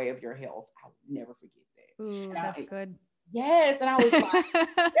get in the way of your health. I'll never forget that. Ooh, that's good. Yes. And I was like,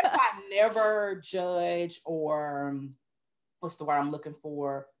 if I never judge or what's the word I'm looking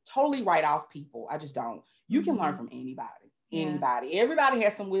for? Totally write off people. I just don't. You can learn Mhm. from anybody. Yeah. Anybody. Everybody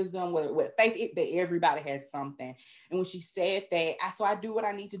has some wisdom with faith, that everybody has something. And when she said that, so I do what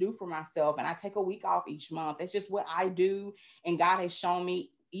I need to do for myself, and I take a week off each month. That's just what I do. And God has shown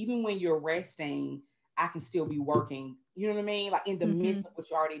me, even when you're resting, I can still be working. You know what I mean? Like in the midst Mhm. of what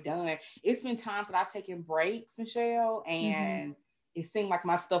you already done. It's been times that I've taken breaks, Michelle, and it seemed like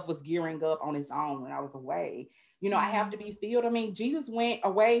my stuff was gearing up on its own when I was away. You know, I have to be filled. I mean, Jesus went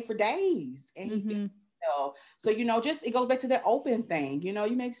away for days and he filled himself. So, you know, just it goes back to that open thing. You know,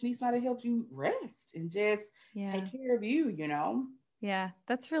 you may just need somebody to help you rest and just take care of you, you know. Yeah,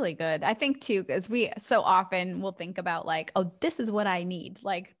 that's really good. I think too, because we so often will think about like, oh, this is what I need.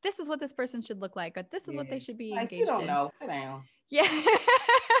 Like, this is what this person should look like, or this is what they should be Like, you engaged don't in. know. Sit down. Yeah.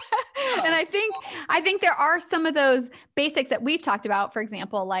 And I think there are some of those basics that we've talked about, for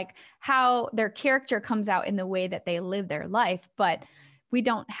example, like how their character comes out in the way that they live their life, but we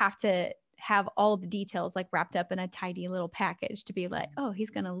don't have to have all the details like wrapped up in a tidy little package to be like, oh,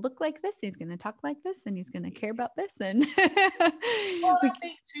 he's going to look like this, he's going to talk like this, and he's going to care about this. And Well, I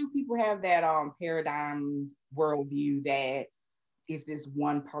think too, people have that paradigm worldview that is this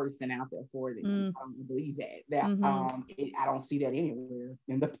one person out there for them. I don't believe that. I don't see that anywhere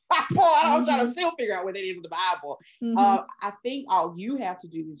in the Bible. I'm trying to still figure out what that is in the Bible. I think all you have to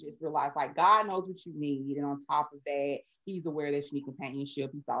do is just realize, like, God knows what you need, and on top of that, He's aware that you need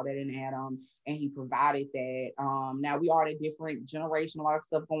companionship. He saw that in Adam, and He provided that. Now we are in a different generation, a lot of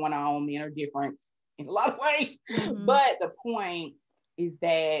stuff going on. Men are different in a lot of ways, but the point is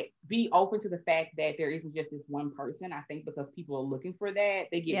that be open to the fact that there isn't just this one person. I think because people are looking for that,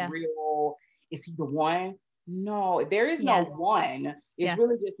 they get real, is he the one? No, there is no one. It's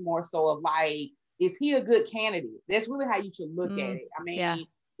really just more so of like, is he a good candidate? That's really how you should look at it. I mean,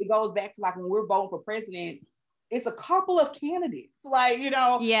 it goes back to like when we're voting for presidents, it's a couple of candidates. Like, you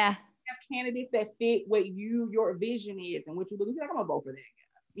know, have candidates that fit what your vision is and what you're looking for. Like, I'm gonna vote for that.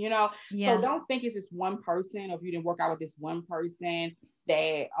 You know, so don't think it's just one person, or if you didn't work out with this one person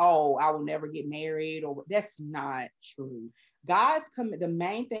that, oh, I will never get married, or that's not true. The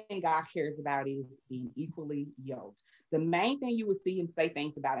main thing God cares about is being equally yoked. The main thing you would see him say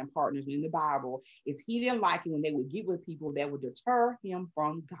things about in partners in the Bible is he didn't like it when they would get with people that would deter him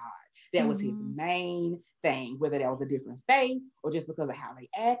from God. That was his main thing, whether that was a different faith or just because of how they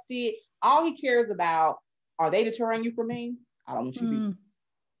acted. All he cares about, are they deterring you from me? I don't want you to be.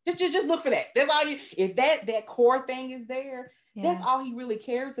 Just look for that. That's all you. If that core thing is there, that's all he really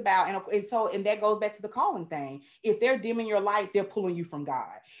cares about. And that goes back to the calling thing. If they're dimming your light, they're pulling you from God.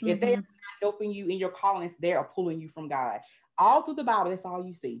 If they're not helping you in your callings, they're pulling you from God. All through the Bible, that's all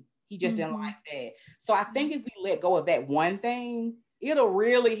you see. He just didn't like that. So I think if we let go of that one thing, it'll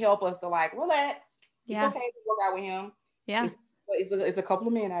really help us to like relax. It's okay to work out with him. Yeah. It's a couple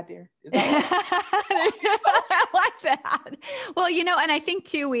of men out there. I like that. Well, you know, and I think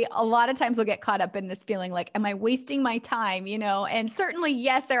too, we a lot of times will get caught up in this feeling like, am I wasting my time? You know, and certainly,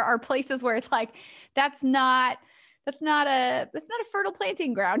 yes, there are places where it's like, that's not a fertile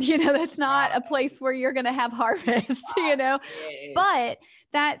planting ground. You know, that's not a place where you're going to have harvest, you know, but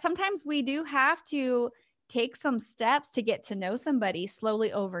that sometimes we do have to take some steps to get to know somebody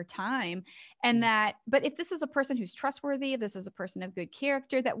slowly over time. And but if this is a person who's trustworthy, this is a person of good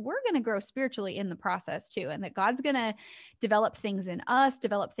character, that we're going to grow spiritually in the process too. And that God's going to develop things in us,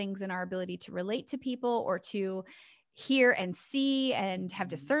 develop things in our ability to relate to people or to hear and see and have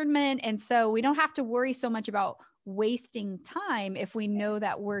discernment. And so we don't have to worry so much about wasting time if we know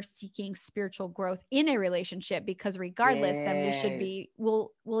that we're seeking spiritual growth in a relationship, because regardless, then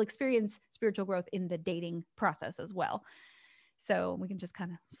we'll experience spiritual growth in the dating process as well. So we can just kind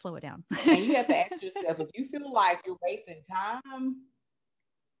of slow it down. And you have to ask yourself, if you feel like you're wasting time,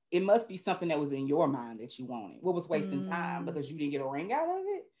 it must be something that was in your mind that you wanted. What was wasting time? Because you didn't get a ring out of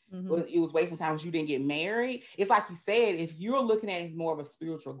it? It was wasting time because you didn't get married. It's like you said, if you're looking at it as more of a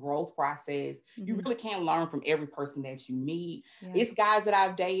spiritual growth process, you really can't learn from every person that you meet. It's guys that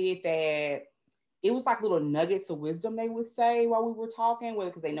I've dated that it was like little nuggets of wisdom they would say while we were talking, whether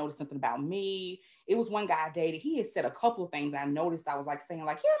because they noticed something about me. It was one guy I dated. He had said a couple of things I noticed. I was like saying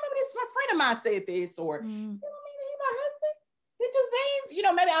like, yeah, maybe this, my friend of mine said this, or you know, maybe my husband. It just means, you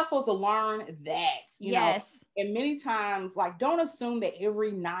know, maybe I'm supposed to learn that, you know. And many times, like, don't assume that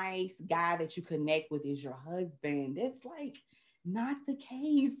every nice guy that you connect with is your husband. That's like not the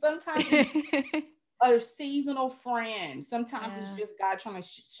case. Sometimes it's a seasonal friend. Sometimes it's just God trying to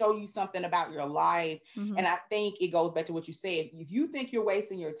show you something about your life. And I think it goes back to what you said. If you think you're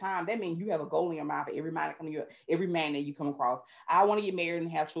wasting your time, that means you have a goal in your mind for every man that you come across. I want to get married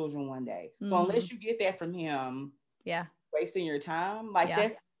and have children one day. So unless you get that from him, wasting your time. Like Yeah.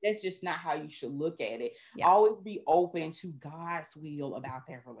 that's just not how you should look at it. Yeah. Always be open to God's will about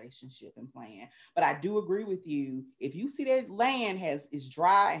that relationship and plan. But I do agree with you. If you see that land is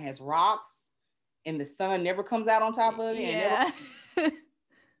dry and has rocks and the sun never comes out on top of it and never, Yeah.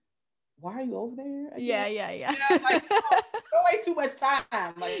 why are you over there Yeah. again? Yeah. Yeah. You know, like don't waste too much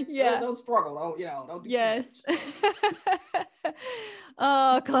time. Like Yeah. don't struggle. Don't, you know, don't do Yes. too much.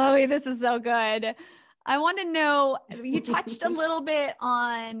 Oh, Chloe, this is so good. I want to know, you touched a little bit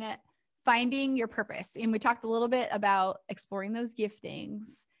on finding your purpose, and we talked a little bit about exploring those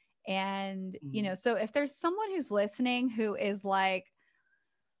giftings. And, you know, so if there's someone who's listening who is like,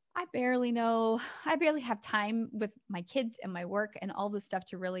 I barely know, I barely have time with my kids and my work and all this stuff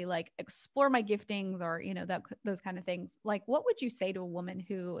to really like explore my giftings or, you know, that those kind of things. Like, what would you say to a woman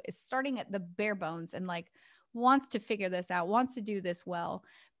who is starting at the bare bones and like wants to figure this out, wants to do this well,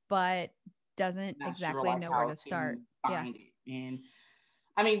 but doesn't Not sure exactly like know where how to to start? Yeah. find it. And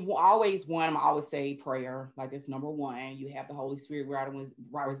I mean, always one, I always say prayer. Like it's number one. You have the Holy Spirit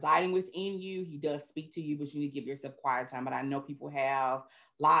residing within you. He does speak to you, but you need to give yourself quiet time. But I know people have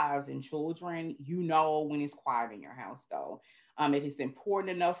lives and children. You know when it's quiet in your house, though. If it's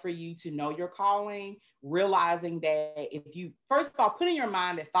important enough for you to know your calling, realizing that if you, first of all, put in your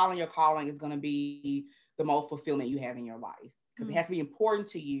mind that following your calling is going to be the most fulfillment you have in your life, because it has to be important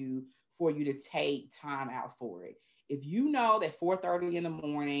to you for you to take time out for it. If you know that 4:30 in the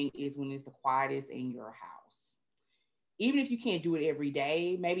morning is when it's the quietest in your house, even if you can't do it every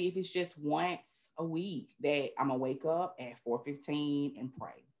day, maybe if it's just once a week that I'm gonna wake up at 4:15 and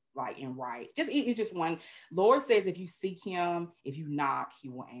pray, like and write. Just it's just one. Lord says if you seek him, if you knock, he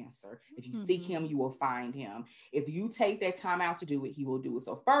will answer. If you seek him, you will find him. If you take that time out to do it, he will do it.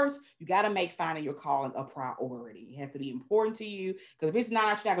 So first, you got to make finding your calling a priority. It has to be important to you, because if it's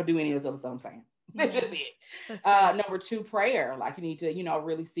not, you're not gonna do any of this other stuff I'm saying. That's just it. Number two, prayer. Like you need to, you know,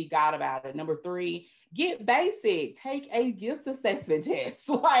 really seek God about it. Number three, get basic. Take a gifts assessment test.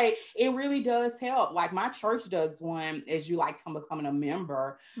 Like it really does help. Like my church does one as you like becoming a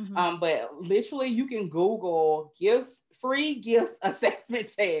member. But literally you can Google free gifts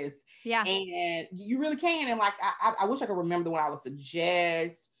assessment test. Yeah. And you really can. And like I wish I could remember the one I would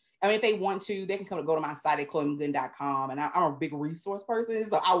suggest. I mean, if they want to, they can come go to my site at chloemcglenn.com. And I'm a big resource person,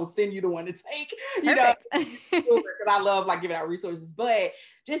 so I will send you the one to take, you Perfect. know, because I love like giving out resources, but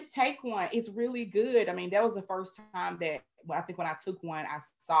just take one. It's really good. I mean, that was the first time that I think when I took one, I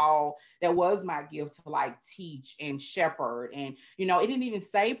saw that was my gift to like teach and shepherd. And, you know, it didn't even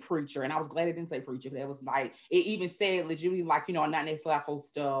say preacher. And I was glad it didn't say preacher, but it was like, it even said legitimately like, you know, not necessarily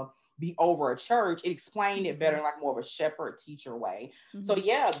supposed to be over a church. It explained it better, like more of a shepherd teacher way. So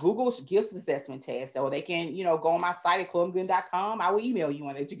yeah, Google's gift assessment test. So they can, you know, go on my site at chloemcglenn.com. I will email you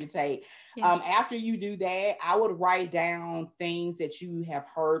one that you can take. After you do that, I would write down things that you have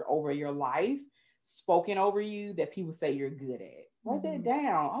heard over your life, spoken over you, that people say you're good at. Write that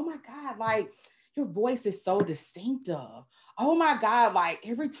down. Oh my God, like your voice is so distinctive. Oh my God, like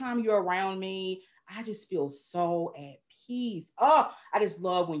every time you're around me, I just feel so at peace. Oh, I just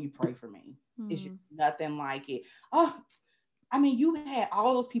love when you pray for me. It's just nothing like it. Oh, I mean, you had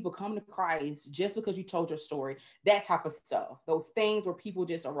all those people come to Christ just because you told your story, that type of stuff. Those things where people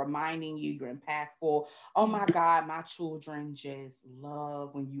just are reminding you you're impactful. Oh my God, my children just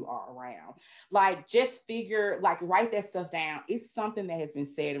love when you are around. Like, just figure, like, write that stuff down. It's something that has been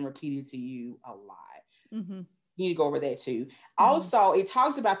said and repeated to you a lot. You need to go over that too. Also, it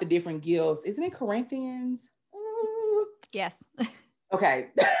talks about the different gifts. Isn't it Corinthians? Yes. Okay.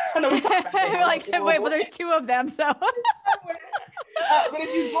 I know we talked about that. You're like, wait, well, there's two of them. So, but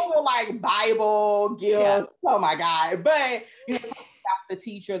if you Google like Bible gifts, oh my God. But, you know, talk about the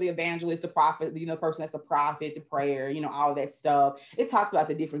teacher, the evangelist, the prophet, you know, the person that's a prophet, the prayer, you know, all that stuff. It talks about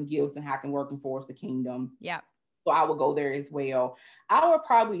the different gifts and how it can work and force the kingdom. Yeah. So I would go there as well. I would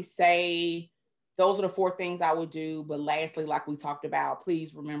probably say those are the four things I would do. But lastly, like we talked about,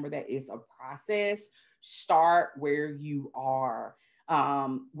 please remember that it's a process. Start where you are.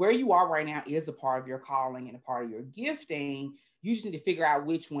 Where you are right now is a part of your calling and a part of your gifting. You just need to figure out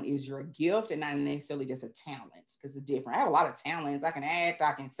which one is your gift and not necessarily just a talent, because it's different. I have a lot of talents. I can act,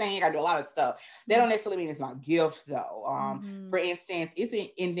 I can sing, I do a lot of stuff. That don't necessarily mean it's my gift though. For instance,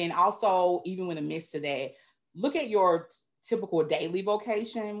 and then also even in the midst of that, look at your typical daily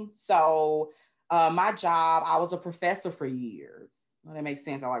vocation. So my job, I was a professor for years. Well, that makes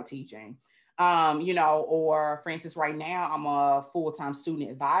sense. I like teaching. You know, or for instance, right now I'm a full-time student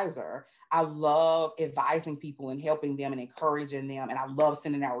advisor. I love advising people and helping them and encouraging them. And I love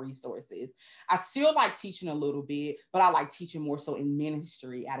sending out resources. I still like teaching a little bit, but I like teaching more so in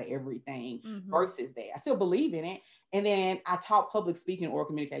ministry out of everything versus that. I still believe in it. And then I taught public speaking or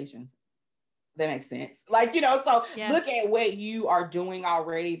communications. That makes sense. Like, so look at what you are doing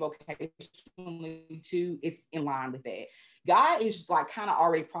already vocationally too. It's in line with that. God is just like kind of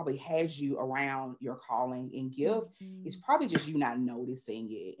already probably has you around your calling and gift. It's probably just you not noticing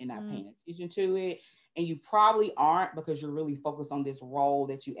it and not paying attention to it. And you probably aren't, because you're really focused on this role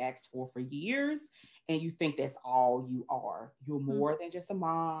that you asked for years. And you think that's all you are. You're more than just a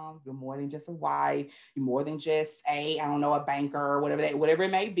mom. You're more than just a wife. You're more than just a banker or whatever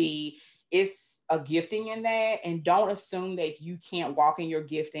it may be. It's a gifting in that. And don't assume that you can't walk in your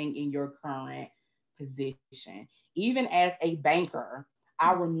gifting in your current position. Even as a banker,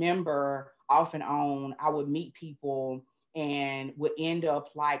 I remember off and on, I would meet people and would end up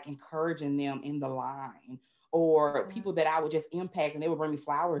like encouraging them in the line, or people that I would just impact and they would bring me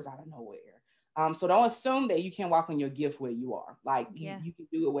flowers out of nowhere. So don't assume that you can't walk in your gift where you are. Like you can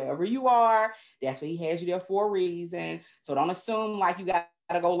do it wherever you are. That's what he has you there for a reason. So don't assume like you got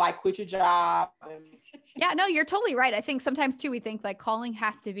to go like quit your job. Yeah, no, you're totally right. I think sometimes too, we think like calling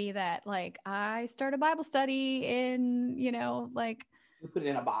has to be that, like I start a Bible study in, like we put it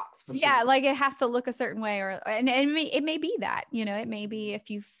in a box for sure. Like it has to look a certain way, and it may be that, it may be if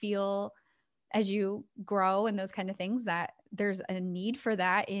you feel as you grow and those kind of things that there's a need for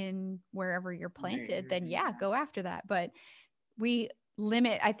that in wherever you're planted, then go after that. But we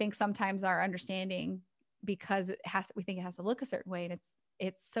limit, I think, sometimes our understanding because we think it has to look a certain way. And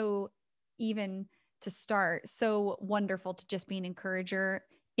it's so, even to start, so wonderful to just be an encourager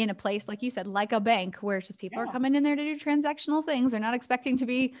in a place, like you said, like a bank, where it's just people are coming in there to do transactional things. They're not expecting to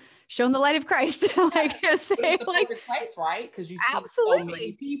be shown the light of Christ. It's the perfect place, right? Because you see so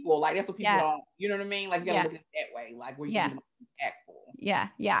many people. Like that's what people don't. You know what I mean? Like you gotta look at it that way. Like where you can be impactful.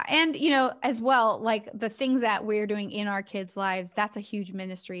 Yeah. And as well, like the things that we're doing in our kids' lives, that's a huge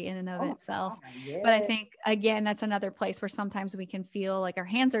ministry in and of itself. But I think, again, that's another place where sometimes we can feel like our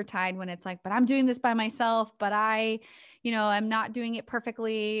hands are tied when it's like, but I'm doing this by myself, but I'm not doing it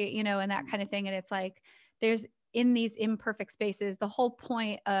perfectly, and that kind of thing. And it's like, there's in these imperfect spaces, the whole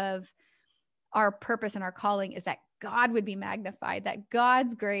point of our purpose and our calling is that God would be magnified, that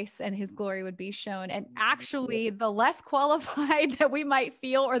God's grace and his glory would be shown. And actually the less qualified that we might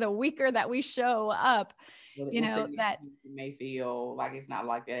feel, or the weaker that we show up, that you may feel like it's not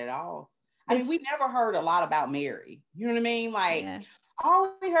like that at all. I mean, we never heard a lot about Mary. You know what I mean? Like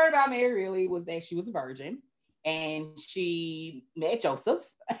all we heard about Mary really was that she was a virgin and she met Joseph,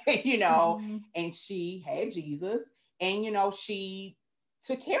 and she had Jesus, and, she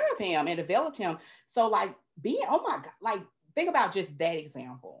took care of him and developed him. So like oh my God, like think about just that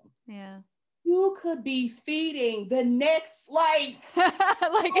example. Yeah. You could be feeding the next like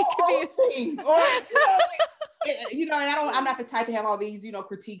it could be or and I'm not the type to have all these,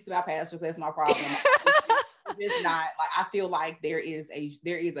 critiques about pastors. That's my problem. It's not like, I feel like there is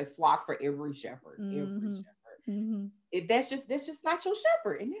a flock for every shepherd. Every shepherd. That's just not your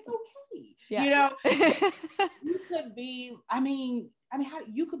shepherd, and it's okay. You could be, how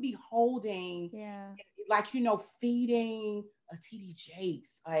you could be holding, feeding a TD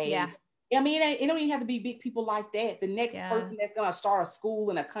Jakes. It don't even have to be big people like that. The next person that's going to start a school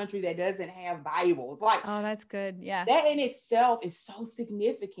in a country that doesn't have Bibles. Like, oh, that's good. Yeah. That in itself is so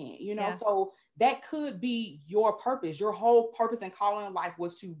significant, so that could be your purpose. Your whole purpose and calling in life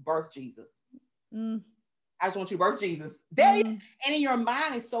was to birth Jesus. I just want you to birth Jesus. That is, and in your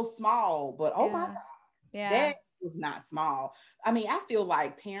mind it's so small, but oh my God, that was not small. I feel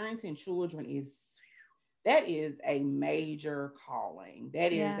like parenting children is a major calling.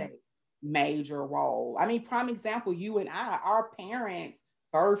 That is a major role. Prime example, you and our parents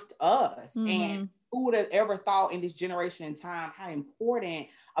birthed us, and who would have ever thought in this generation in time how important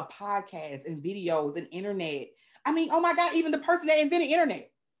a podcast and videos and internet. Oh my God, even the person that invented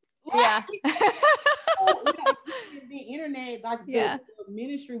internet. The internet, like the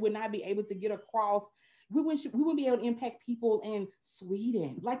ministry would not be able to get across. We wouldn't be able to impact people in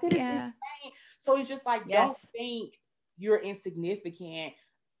Sweden. Like that is insane. So it's just like, don't think you're insignificant.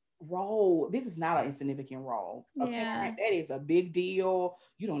 Role. This is not an insignificant role. A parent, that is a big deal.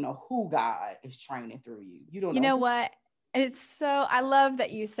 You don't know who God is training through you. You don't know. You know what? I love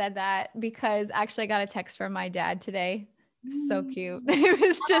that you said that, because actually I got a text from my dad today. So cute. It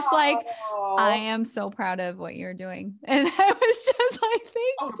was just like, I am so proud of what you're doing. And I was just like,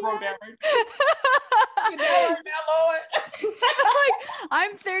 thanks. Right now, Lord. Like,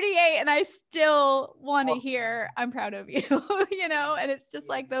 I'm 38 and I still want to hear, I'm proud of you, and it's just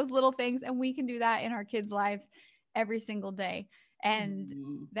like those little things. And we can do that in our kids' lives every single day. And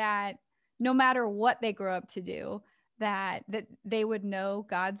that no matter what they grow up to do, that they would know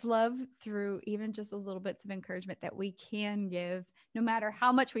God's love through even just those little bits of encouragement that we can give, no matter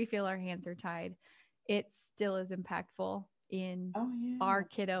how much we feel our hands are tied. It still is impactful in our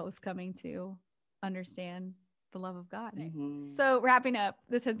kiddos coming to understand the love of God. So wrapping up,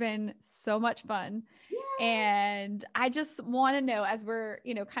 this has been so much fun. And I just want to know, as we're,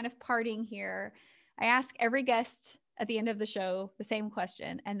 kind of parting here, I ask every guest at the end of the show the same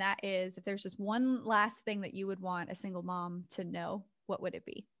question. And that is, if there's just one last thing that you would want a single mom to know, what would it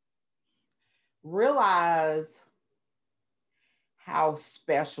be? Realize how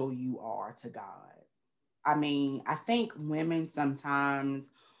special you are to God. I mean, I think women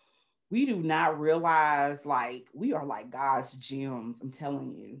sometimes, we do not realize, like, we are like God's gems. I'm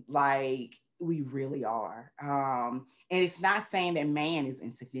telling you, like, we really are. And it's not saying that man is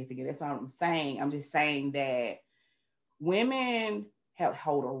insignificant. That's what I'm saying. I'm just saying that women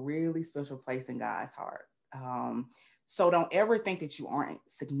hold a really special place in God's heart. So don't ever think that you aren't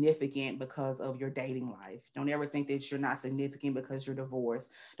significant because of your dating life. Don't ever think that you're not significant because you're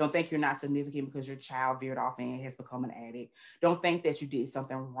divorced. Don't think you're not significant because your child veered off and has become an addict. Don't think that you did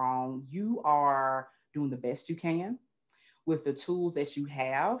something wrong. You are doing the best you can with the tools that you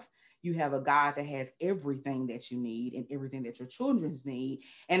have. You have a God that has everything that you need and everything that your children need.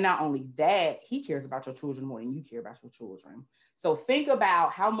 And not only that, he cares about your children more than you care about your children. So think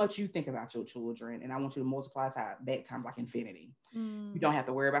about how much you think about your children. And I want you to multiply that times like infinity. You don't have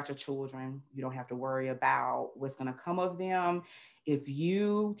to worry about your children. You don't have to worry about what's going to come of them. If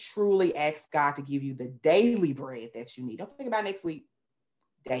you truly ask God to give you the daily bread that you need, don't think about next week,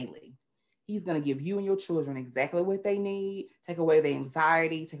 daily. He's going to give you and your children exactly what they need. Take away the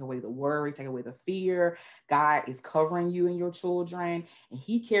anxiety, take away the worry, take away the fear. God is covering you and your children, and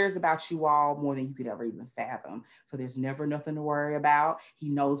he cares about you all more than you could ever even fathom. So there's never nothing to worry about. He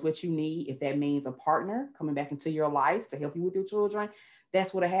knows what you need. If that means a partner coming back into your life to help you with your children,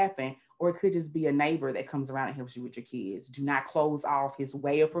 that's what'll happen. Or it could just be a neighbor that comes around and helps you with your kids. Do not close off his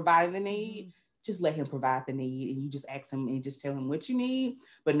way of providing the need. Just let him provide the need, and you just ask him and just tell him what you need,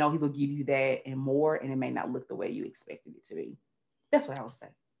 but know he'll give you that and more, and it may not look the way you expected it to be. That's what I would say.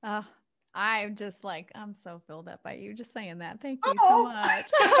 I'm just like, I'm so filled up by you just saying that. Thank you so much. Like,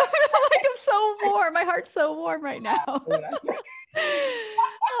 I'm so warm. My heart's so warm right now.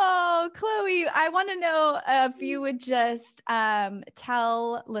 Oh, Chloe, I want to know if you would just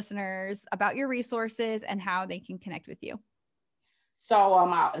tell listeners about your resources and how they can connect with you.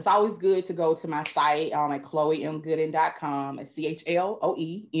 So it's always good to go to my site at chloemgooden.com, at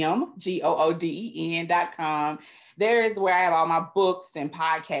CHLOEMGOODEN.com. There is where I have all my books and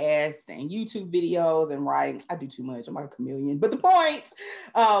podcasts and YouTube videos and writing. I do too much. I'm like a chameleon. But the point,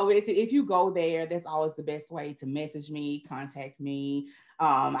 if you go there, that's always the best way to message me, contact me.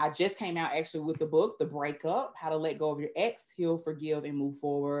 I just came out actually with the book, The Breakup, How to Let Go of Your Ex, Heal, Forgive, and Move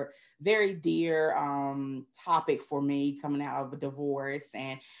Forward. Very dear topic for me coming out of a divorce.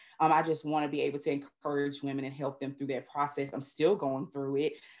 And I just want to be able to encourage women and help them through that process. I'm still going through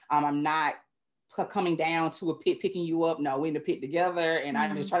it. I'm not coming down to a pit, picking you up. No, we're in the pit together, and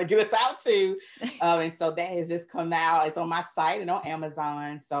I'm just trying to get us out too. And so that has just come out. It's on my site and on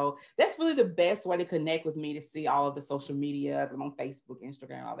Amazon. So that's really the best way to connect with me, to see all of the social media. I'm on Facebook,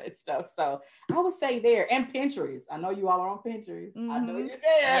 Instagram, all that stuff. So I would say there, and Pinterest. I know you all are on Pinterest. I know you're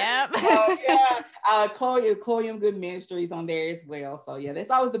there. Yep. Chloe M. Good Ministries on there as well. So yeah, that's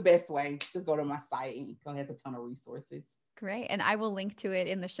always the best way. Just go to my site, and it has a ton of resources. Great. And I will link to it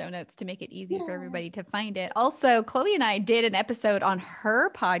in the show notes to make it easy for everybody to find it. Also, Chloe and I did an episode on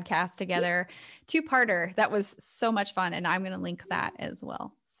her podcast together, two-parter. That was so much fun. And I'm going to link that as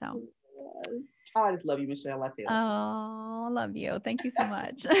well. So I just love you, Michelle. I tell you. Oh, love you. Thank you so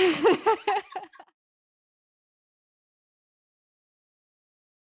much.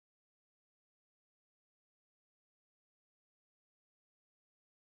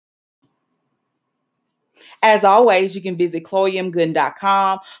 As always, you can visit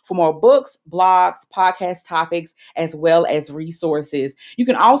chloemgooden.com for more books, blogs, podcast topics, as well as resources. You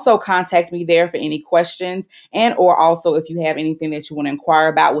can also contact me there for any questions, and or also if you have anything that you want to inquire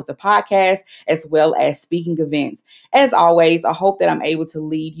about with the podcast, as well as speaking events. As always, I hope that I'm able to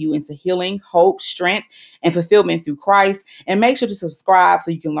lead you into healing, hope, strength, and fulfillment through Christ. And make sure to subscribe so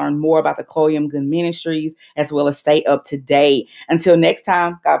you can learn more about the Chloe M. Gooden Ministries, as well as stay up to date. Until next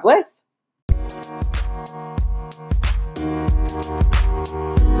time, God bless.